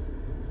day. I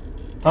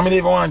don't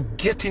even want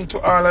to get into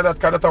all of that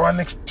because that's our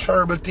next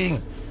terrible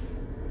thing.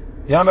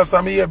 You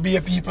understand me? Be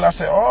people I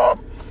say, oh,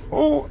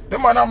 the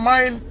man of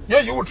mine,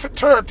 you would for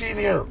 13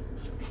 years.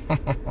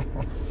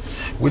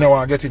 We don't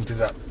want to get into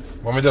that.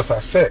 But me just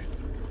say,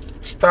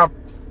 stop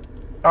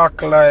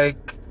act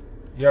like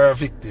you're a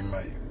victim,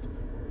 man.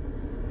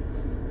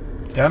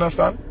 You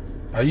understand?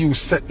 And you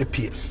set the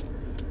pace.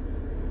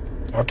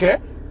 Okay?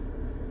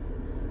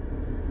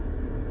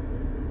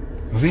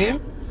 See?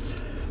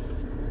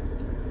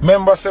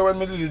 Remember say when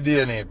me do the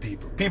DNA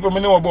people me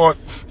know about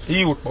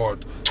youth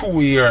about 2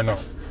 years now.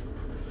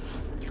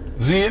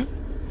 See?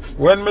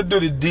 When me do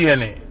the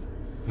DNA,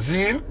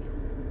 see?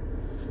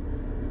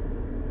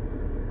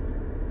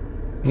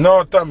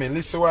 No, Tommy,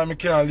 listen why me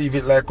can't leave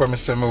it like when me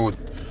say me would.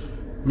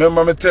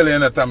 Remember me tell you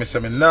that Tommy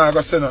say me nah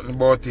go say nothing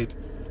about it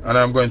and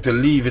I'm going to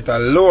leave it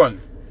alone.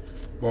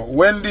 But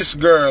when this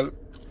girl,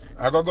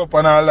 I go up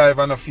on her live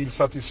and I feel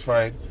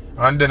satisfied,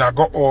 and then I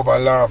go over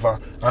lava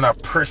and I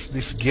press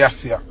this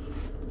gas here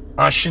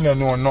and she don't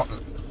know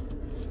nothing.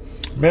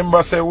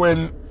 Remember say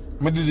when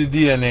me do the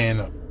DNA, you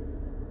know,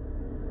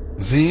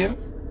 see?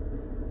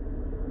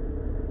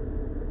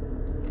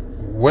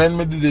 When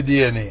me do the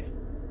DNA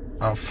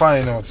and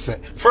find out, say,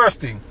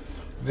 first thing,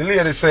 the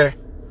lady say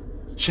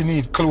she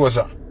need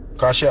closer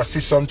because she has see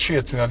some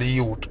traits in the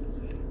youth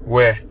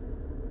where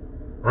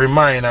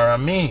remind her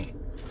of me.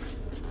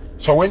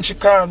 So when she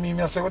called me,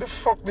 I say, what the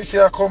fuck this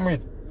here come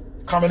with?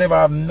 Because I never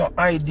have no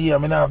idea, I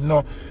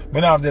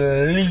have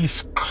the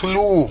least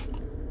clue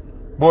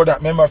about that.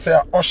 Remember say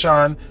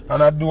Ocean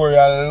and a door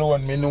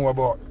alone me know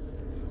about.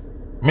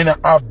 Me not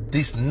have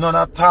this none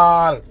at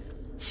all.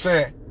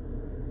 Say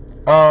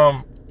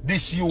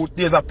this youth,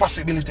 there's a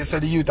possibility say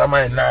the youth of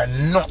mine nah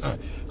nothing.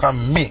 Cause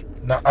me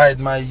not hide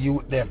my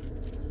youth them.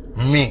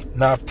 Me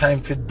not have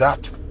time for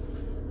that.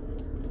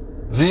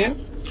 See?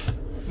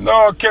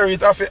 No, Kerry,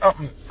 it have to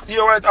happen. You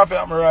know it have to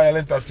happen Royal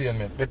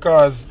Entertainment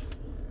because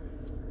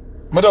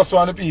I just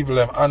want the people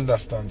them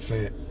understand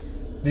say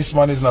this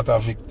man is not a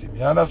victim.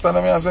 You understand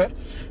what I say?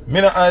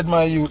 Me not hide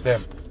my youth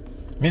them.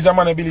 Me a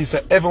man believe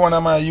say every one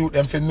of my youth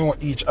them for know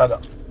each other.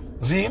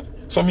 See?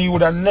 So me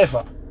would have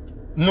never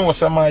know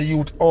some my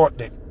youth out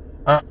there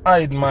and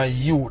hide my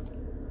youth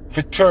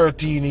for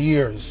 13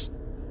 years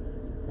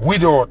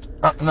without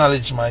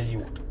acknowledge my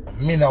youth.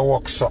 Me not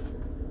work so.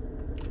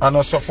 And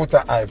also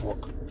Footah I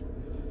work.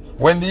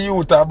 When the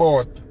youth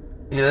about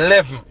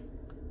 11,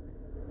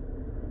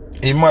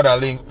 his mother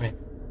linked me.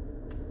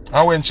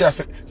 And when she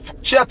said,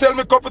 she tell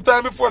me a couple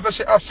times before that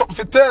she have something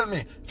to tell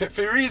me,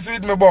 for reason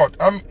with me about.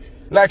 I'm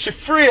like she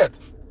afraid.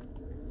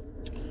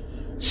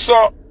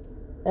 So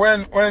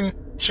when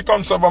she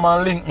comes up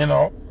and link me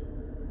now,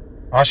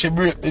 and she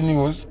break the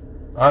news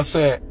and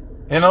say,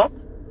 you know,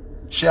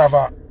 she have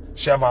a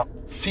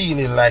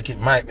feeling like it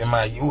might be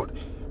my youth,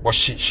 but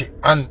she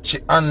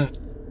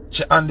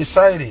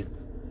undecided.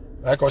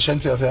 Like how she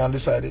say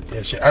undecided.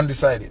 Yeah, she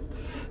undecided.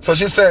 So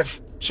she said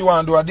she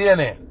want to do a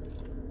DNA.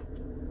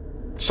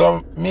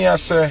 So me I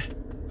say,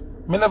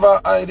 me never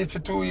hide it for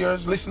 2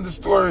 years. Listen to the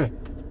story.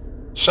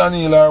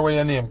 Shanila, where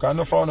your name? Because I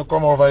no found to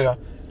come over here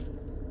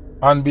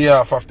on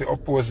behalf of the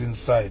opposing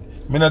side.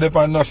 Me not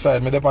depend on no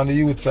side, me depend on the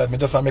youth side. Me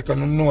just make a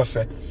no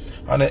say.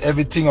 And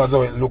everything as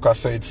how it look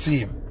as how it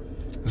seem.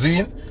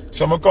 See?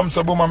 So I come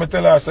to boom and I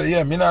tell her, I say,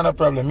 yeah, me not a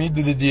problem. Me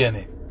do the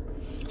DNA.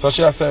 So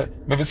she said,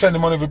 if you send the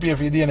money to pay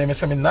for the DNA, I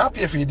say, me not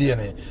pay for the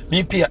DNA.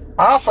 Me pay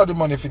half of the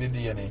money for the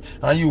DNA.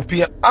 And you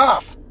pay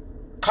half.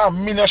 Because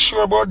me not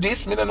sure about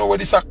this. Me don't know where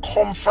this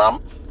come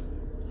from.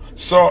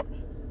 So,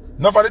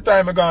 enough of the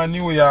time I go to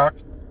New York,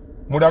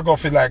 I would go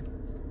for like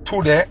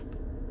today,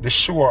 the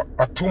show,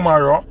 or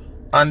tomorrow,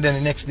 and then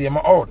the next day I'm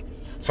out.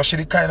 So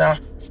she kind of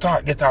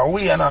start get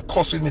away and I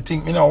cuss with me,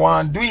 think me not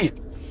want to do it.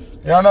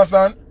 You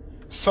understand?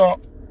 So,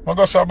 I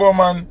go to a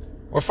man,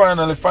 we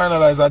finally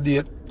finalize a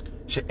date.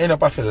 She end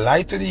up having to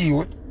lie to the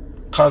youth.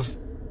 Because,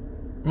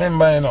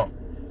 remember, you know,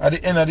 at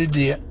the end of the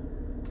day,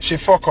 she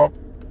fuck up.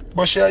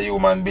 But she a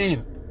human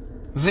being.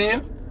 See?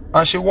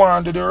 And she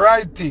want to do the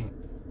right thing.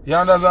 You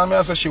understand me?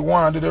 I say she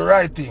want to do the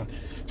right thing.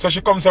 So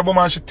she comes to a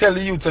woman and she tell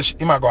the youth that she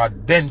might go a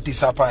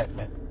dentist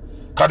appointment.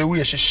 Because the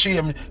way she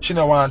shame, she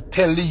don't want to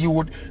tell the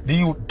youth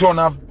don't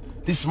have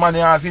this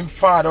money as him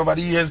father over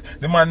the years.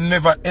 The man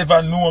never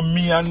ever know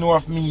me and know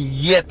of me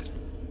yet.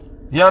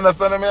 You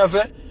understand me? I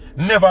say?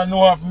 Never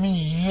know of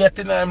me yet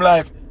in his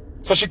life.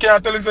 So she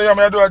can't tell him say, yeah,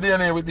 I do a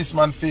DNA with this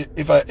man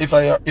if I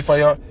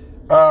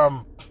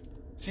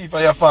see if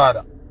I your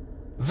father.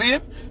 See?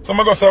 So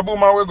I go to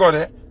boom and we go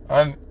there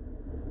and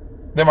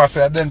them I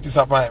say a dentist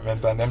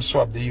appointment and them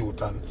swap the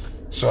youth and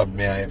swap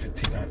me and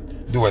everything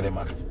and do what them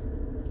do.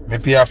 Me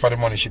pay her for the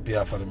money, she pay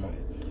her for the money.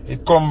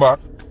 It come back,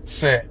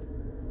 say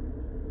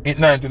it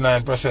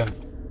 99%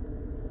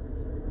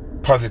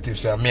 positive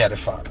say me are the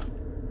father.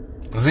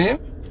 See?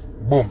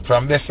 Boom.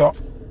 From there so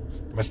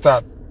I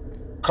start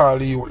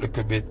calling you a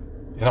little bit.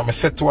 You know, I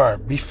said to her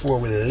before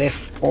we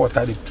left out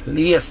of the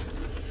place,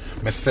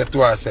 I said to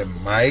her, I said,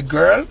 my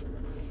girl,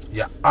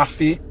 you have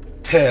to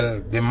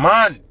tell the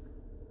man.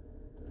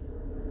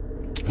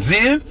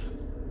 See?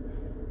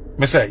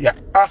 I say, you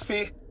have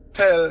to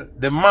tell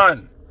the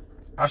man.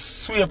 I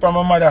swear upon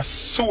my mother's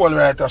soul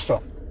right or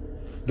so.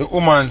 The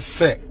woman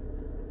say,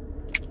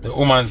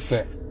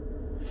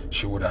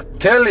 she would have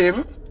tell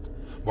him,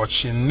 but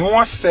she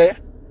know say,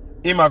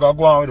 him a go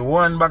on with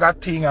one bag of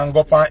thing and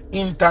go up on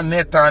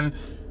internet and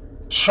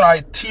try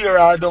tear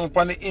her down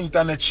on the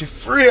internet. She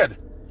afraid.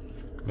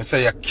 I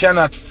say you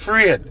cannot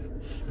afraid.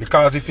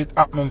 Because if it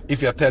happen,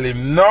 if you tell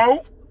him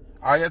no,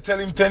 or you tell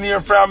him 10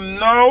 years from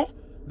now,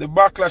 the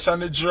backlash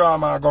and the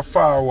drama go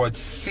forward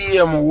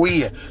same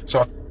way.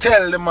 So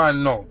tell the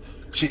man no.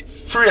 She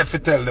afraid to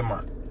tell the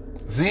man.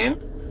 See?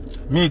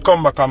 Me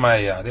come back on my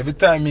yard. Every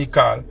time me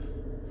call,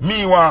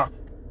 me want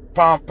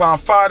pan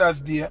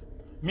Father's Day,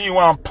 me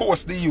want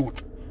post the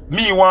youth.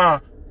 Me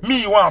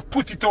want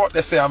put it out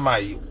there say I'm my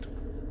youth.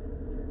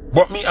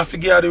 But me have to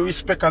give her the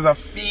respect as a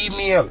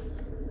female.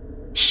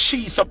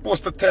 She's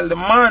supposed to tell the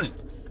man.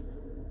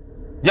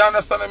 You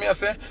understand what I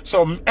say?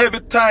 So every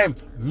time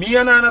me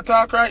and Anna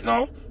talk right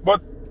now,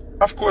 but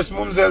of course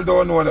Mumzell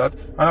don't know that,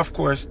 and of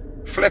course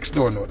Flex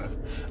don't know that.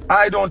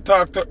 I don't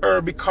talk to her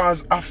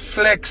because of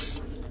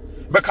Flex.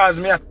 Because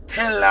me I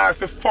tell her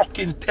to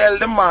fucking tell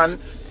the man,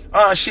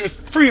 and she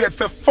afraid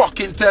to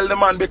fucking tell the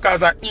man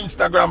because of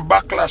Instagram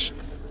backlash.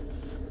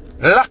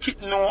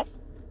 Lockett no.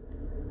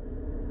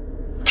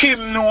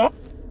 Kim no.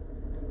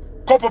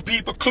 Couple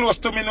people close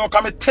to me know,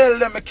 because I tell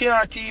them I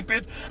can't keep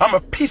it. I'm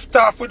pissed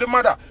off with the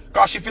mother.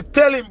 Because if you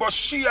tell him, but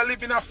she are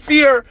living a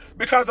fear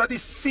because of the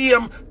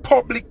same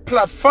public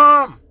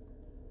platform.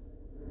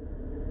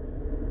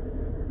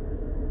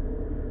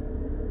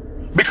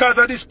 Because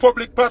of this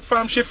public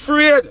platform, she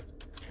afraid.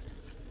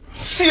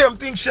 Same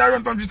thing she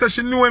run from, she said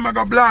she knew him I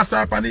got blast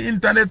up on the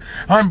internet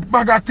and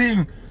bag of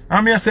thing.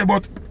 And me I say,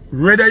 but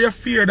whether you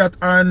fear that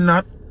or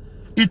not,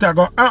 it a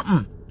go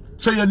happen.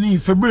 So you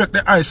need to break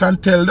the ice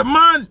and tell the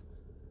man.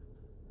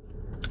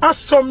 I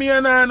saw me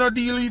and I no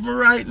deal even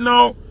right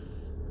now.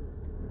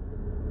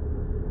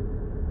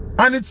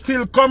 And it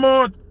still come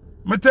out.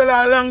 I tell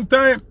her a long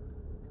time.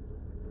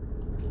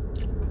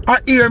 I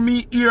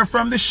hear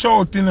from the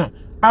shout, you know.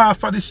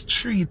 Half of the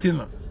street, you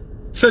know.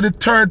 So the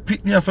third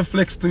pick me off a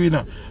Flex to, you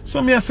know.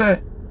 So me I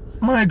say,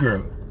 my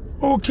girl,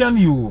 how can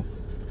you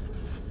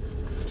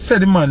say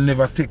the man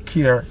never take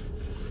care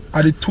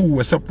of the two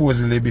who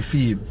supposedly be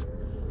feed?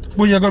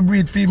 But you go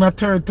breed feed my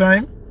third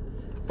time?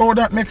 Oh,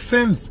 that makes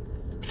sense.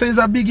 So he's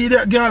a big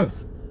idiot girl.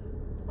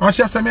 And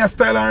she say me a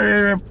style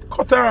and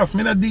cut off.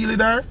 Me not deal with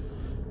her.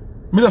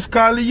 Me just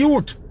call the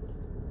youth.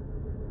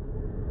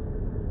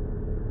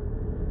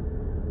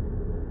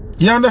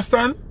 You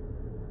understand?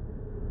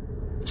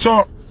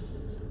 So,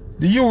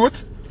 the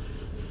youth,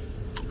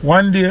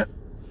 one day,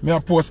 me I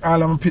post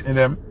all of my pitney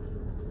them.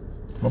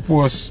 I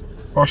post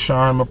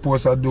Oshan, I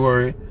post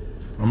Adori,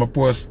 and I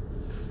post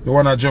the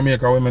one at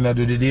Jamaica women that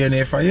do the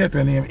DNA for yet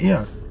and him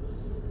here.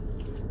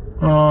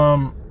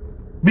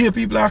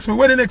 People ask me,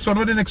 where the next one?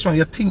 Where the next one?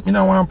 You think me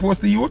not want to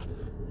post the youth?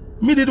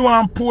 Me did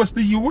want to post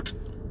the youth,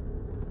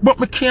 but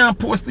me can't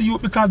post the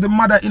youth because the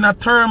mother in a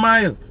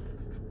turmoil.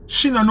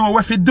 She don't know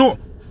what to do.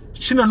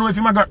 She don't know if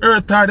he might go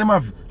hurt her. Them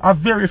have a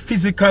very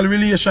physical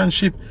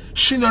relationship.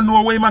 She don't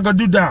know what he might go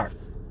do that.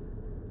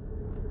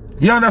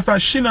 You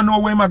understand? She don't know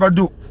what he might go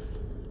do.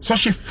 So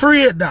she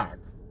afraid that.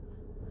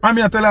 And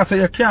me I tell her, I say,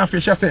 you can't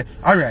fish. She say,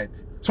 alright.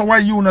 So why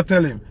you not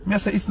tell him? Me I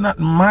say, it's not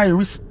my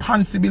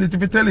responsibility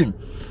to tell him.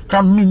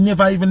 Because me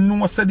never even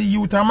know say the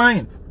youth of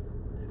mine.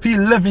 For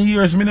 11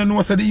 years, me don't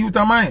know say the youth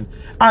of mine.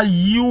 Are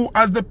you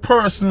as the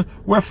person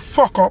will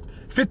fuck up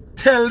to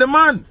tell the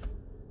man?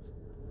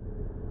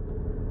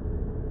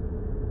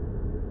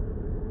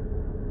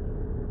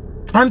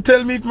 And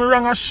tell me if me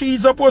wrong, as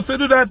she's supposed to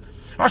do that.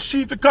 As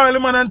she to call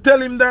him man and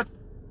tell him that.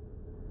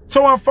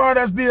 So on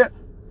Father's Day,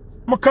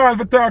 I call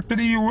to talk to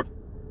the youth.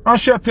 And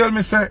she tell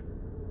me, say,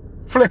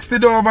 Flex the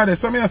door over there.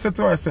 So me I say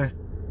to her, I say,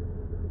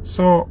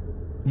 so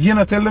you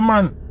not tell the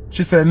man?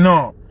 She said,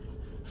 no.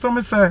 So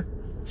me say,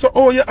 so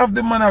oh you have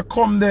the man a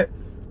come there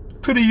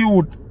to the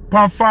youth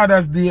on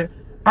Father's Day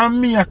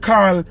and me a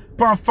call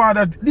on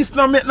Father's Day. This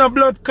not make no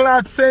blood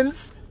clot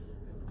sense.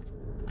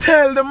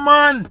 Tell the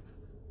man.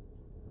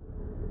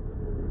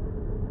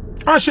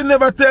 And she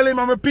never tell him.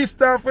 I'm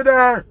pissed off with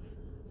her.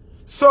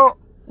 So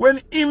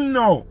when him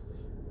know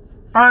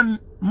and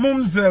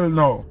Mumzell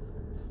know,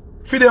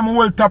 for them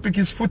whole topic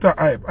is Footah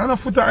hype. And a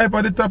Footah hype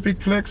are the topic,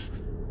 Flex.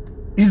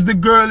 Is the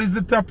girl is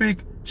the topic.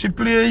 She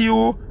play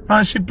you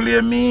and she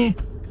play me.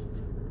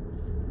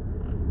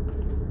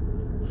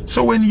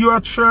 So when you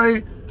are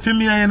trying for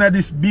me in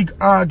this big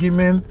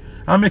argument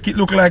and make it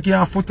look like you're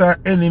a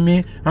Footah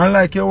enemy and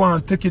like you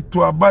want to take it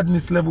to a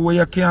badness level where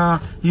you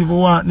can't even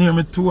want near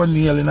me to a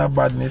nail in a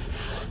badness.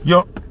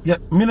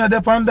 Me not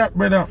depend on that,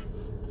 brother.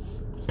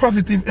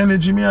 Positive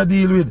energy me I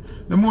deal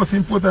with. The most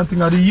important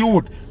thing are the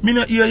youth. Me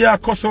not hear you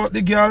cuss out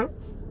the girl.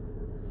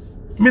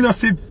 Me not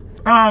see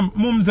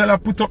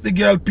Mumzell put up the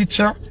girl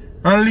picture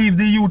and leave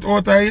the youth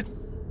out of it.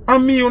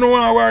 And me you don't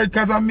want to worry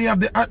because I me have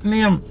the hot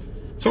name.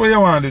 So what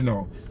you want to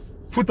know?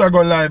 Footah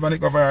go live and it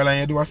go viral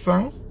and you do a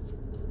song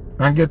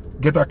and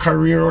get a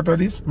career out of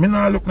this. Me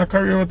not look na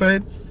career out of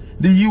it.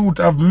 The youth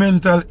have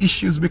mental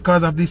issues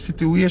because of this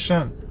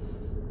situation.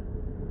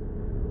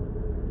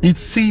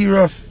 It's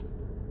serious.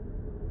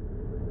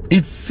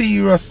 It's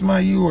serious, my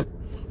youth.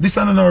 This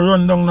is not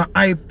run down the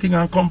hype thing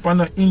and come on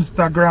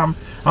Instagram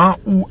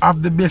and who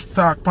have the best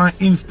talk on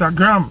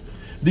Instagram.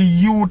 The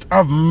youth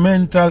have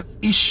mental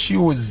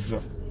issues.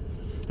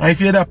 And if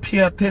you don't pay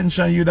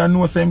attention, you don't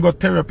know say him go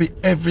therapy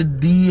every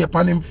day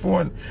upon him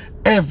phone.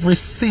 Every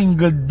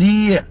single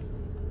day.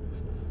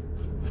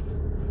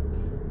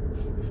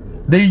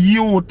 The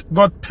youth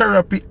got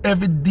therapy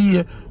every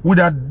day with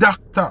a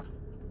doctor.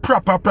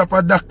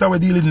 Proper doctor who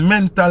deal with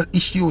mental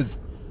issues.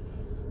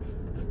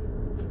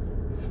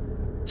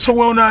 So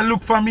when I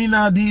look for me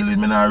now deal with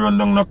me now run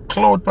down no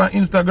cloud on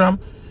Instagram,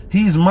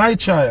 he's my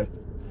child.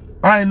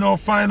 I now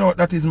find out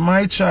that he's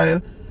my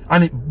child,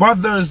 and it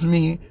bothers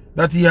me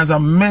that he has a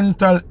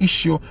mental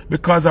issue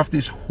because of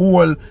this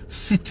whole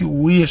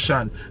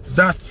situation.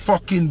 That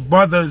fucking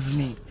bothers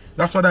me.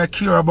 That's what I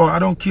care about. I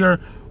don't care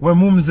what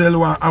Mumzell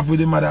want to have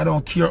with him. I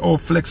don't care how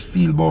Flex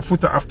feel about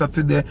Footah after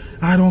today.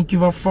 I don't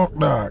give a fuck,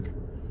 dog.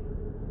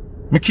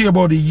 I care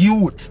about the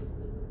youth.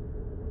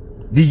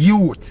 The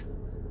youth.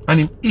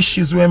 And him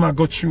issues where I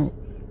go through.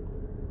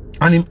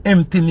 And him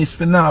emptiness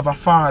for now have a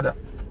father.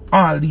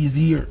 All these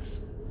years.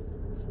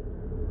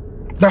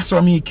 That's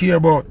what me care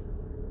about.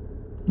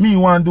 Me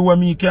want to do what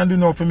me can do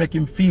now to make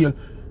him feel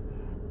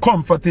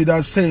comforted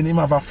as saying him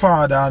have a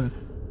father and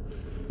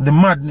the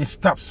madness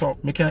stops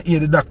up. Me can hear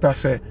the doctor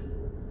say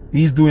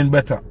he's doing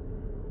better.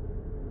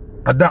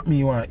 And that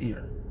me want to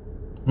hear.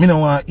 Me don't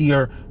want to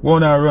hear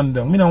one I run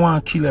down. Me don't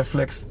want to kill a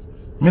Flex.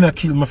 Me don't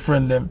kill my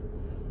friend them.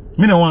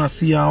 Me don't want to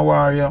see a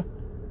warrior.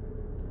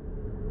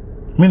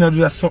 Me not do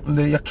that something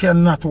there. You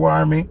cannot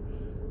war me.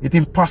 It's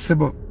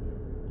impossible.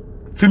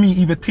 For me,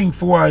 even think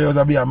for warriors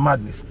will be a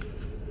madness.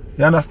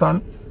 You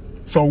understand?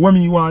 So when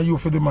me want you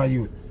for do my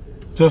youth,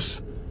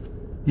 just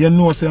you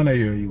know say you're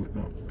your youth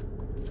now.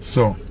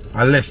 So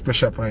a less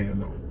pressure upon you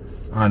now.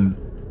 And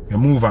you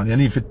move on. You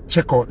need to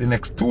check out the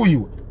next two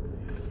youth.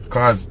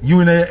 Because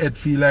you in your head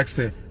feel like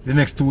say the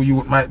next two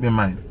youth might be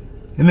mine.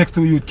 The next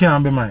two youth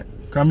can't be mine.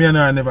 Because me and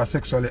her are never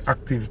sexually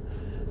active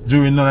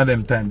during none of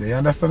them time there. You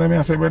understand what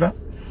I say, brother?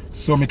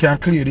 So me can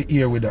clear the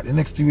air with that. The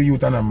next two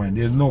youth are not mine.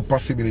 There's no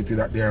possibility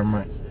that they are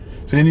mine.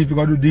 So you need to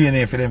go do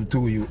DNA for them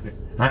two youth there.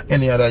 And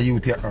any other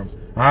youth you have.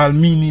 All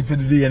me need for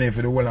the DNA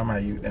for the whole of my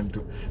youth them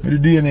too. Me do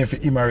DNA for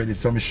him already,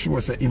 so me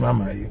sure say him and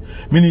my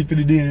youth. Me need for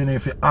the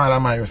DNA for all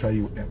of my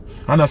youth them.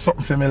 And that's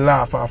something for me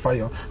laugh off of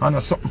you. And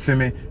that's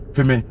something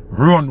for me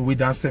run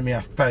with and say me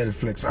a style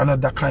Flex. And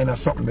that kind of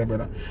something there,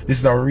 brother. This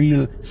is a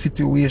real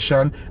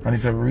situation and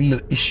it's a real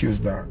issues,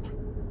 dog.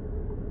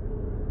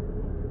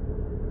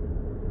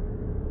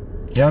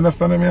 You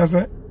understand what I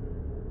say?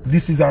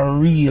 This is a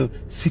real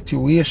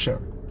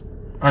situation.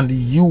 And the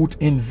youth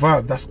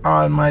involved, that's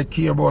all my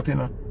care about, you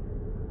know.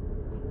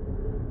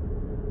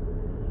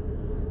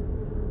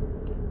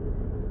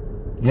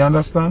 You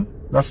understand?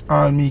 That's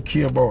all me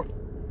care about.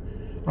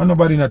 And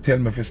nobody not tell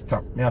me to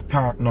stop. Me I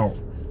talk now.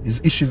 It's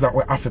issues that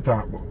we have to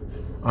talk about.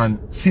 And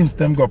since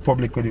them go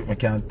public with it, I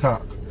can't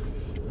talk.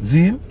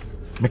 Zine,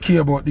 I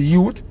care about the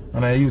youth,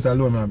 and the youth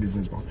alone my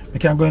business about. I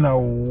can't go in a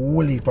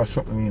whole heap of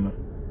something, you know.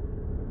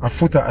 A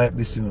Footah hype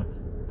this, you know.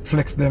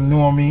 Flex them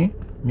know me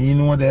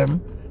know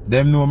them.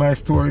 Them know my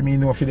story, me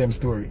know for them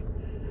story.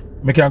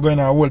 I can go in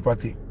a whole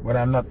party, but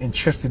I'm not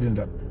interested in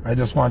that. I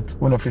just want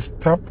one of us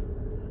stop,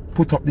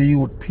 put up the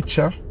youth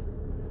picture,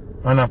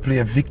 and I play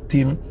a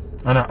victim,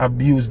 and I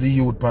abuse the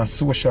youth on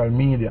social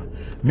media.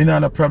 Me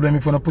not have a problem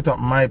if I put up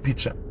my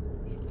picture.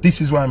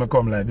 This is why I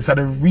come live. This is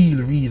the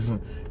real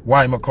reason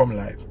why I come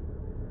live.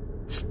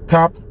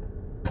 Stop,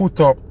 put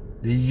up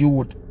the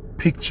youth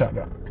picture,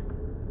 dog.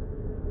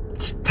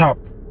 Stop,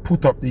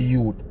 put up the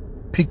youth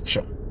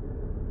picture.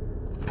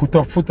 Put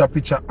up Footah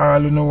picture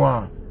all you know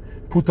want.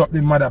 Put up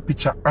the mother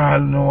picture all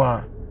you know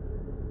want.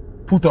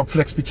 Put up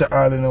Flex picture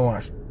all you know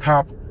want.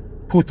 Stop,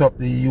 put up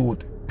the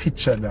youth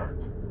picture, dog.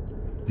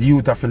 The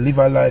youth have to live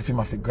a life, he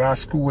have to go to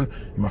school,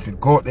 he have to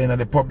go out there in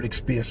the public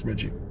space,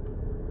 Bridget.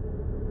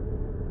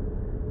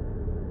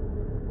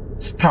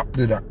 Stop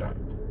do that, dog.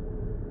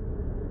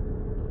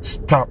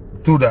 Stop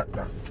do that,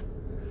 dog.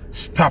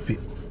 Stop it.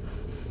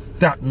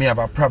 That may have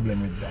a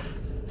problem with that.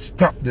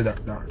 Stop do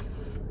that, dog.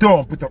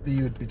 Don't put up the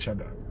youth picture,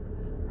 dog.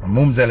 And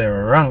Mumzell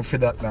is wrong for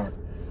that, dog.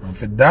 And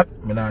for that,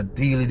 I'm not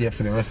deal with it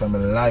for the rest of my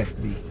life,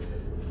 B.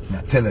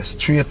 I tell you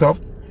straight up,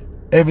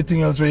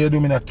 everything else what you do,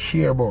 I don't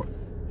care about.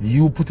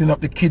 You putting up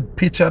the kid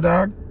picture,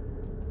 dog,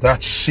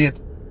 that shit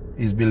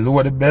is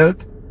below the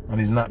belt,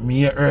 and it's not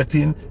me you're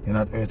hurting. You're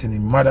not hurting the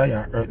mother,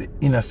 you're hurting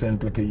the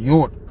innocent little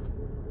youth.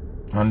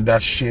 And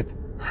that shit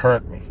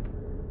hurt me.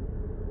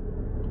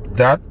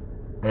 That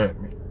hurt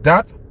me.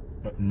 That,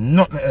 but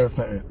nothing else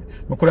not hurt me.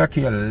 I could have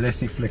cared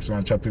less if Flex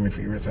want to chat to me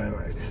for the rest of my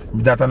life.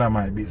 That's not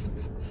my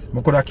business.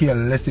 I could have cared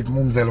less if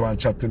Mumzell want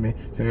to chat to me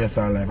for the rest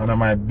of my life. And that's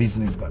my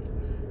business, that.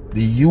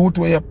 The youth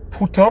where you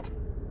put up,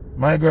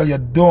 my girl, you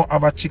don't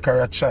have a chick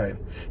or a child.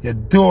 You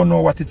don't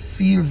know what it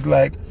feels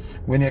like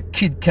when your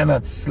kid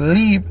cannot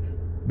sleep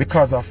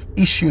because of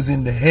issues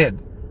in the head.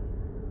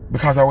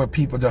 Because of what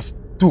people just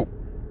do.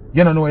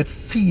 You don't know what it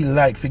feel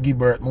like for give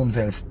birth,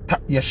 Mumzell.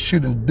 Stop. You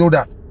shouldn't do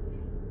that.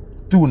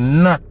 Do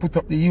not put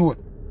up the youth.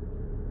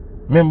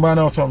 Remember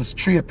now some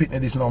straight pitney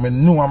this now. I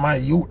know I'm my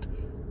youth.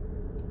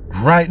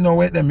 Right now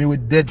with them, me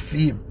with dead for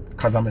him.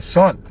 Because I'm a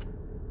son.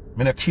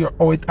 I don't care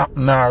how it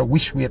happen or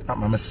wish way it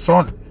happen. I'm a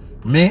son.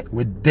 Me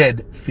with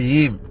dead for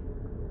him.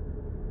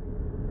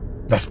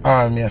 That's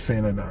all me I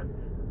saying to that.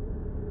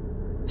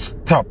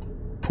 Stop.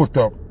 Put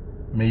up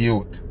me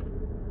youth.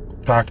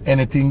 Talk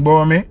anything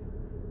about me.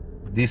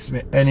 Diss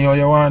me anyhow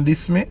you want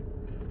diss me.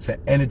 Say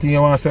anything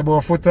you want to say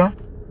about Footah.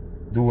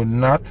 Do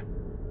not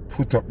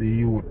put up the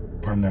youth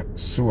on the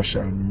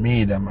social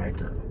media, my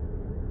girl.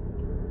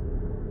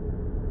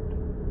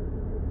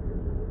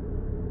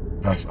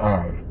 That's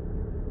all.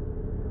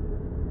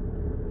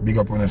 Big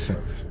up on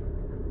yourself.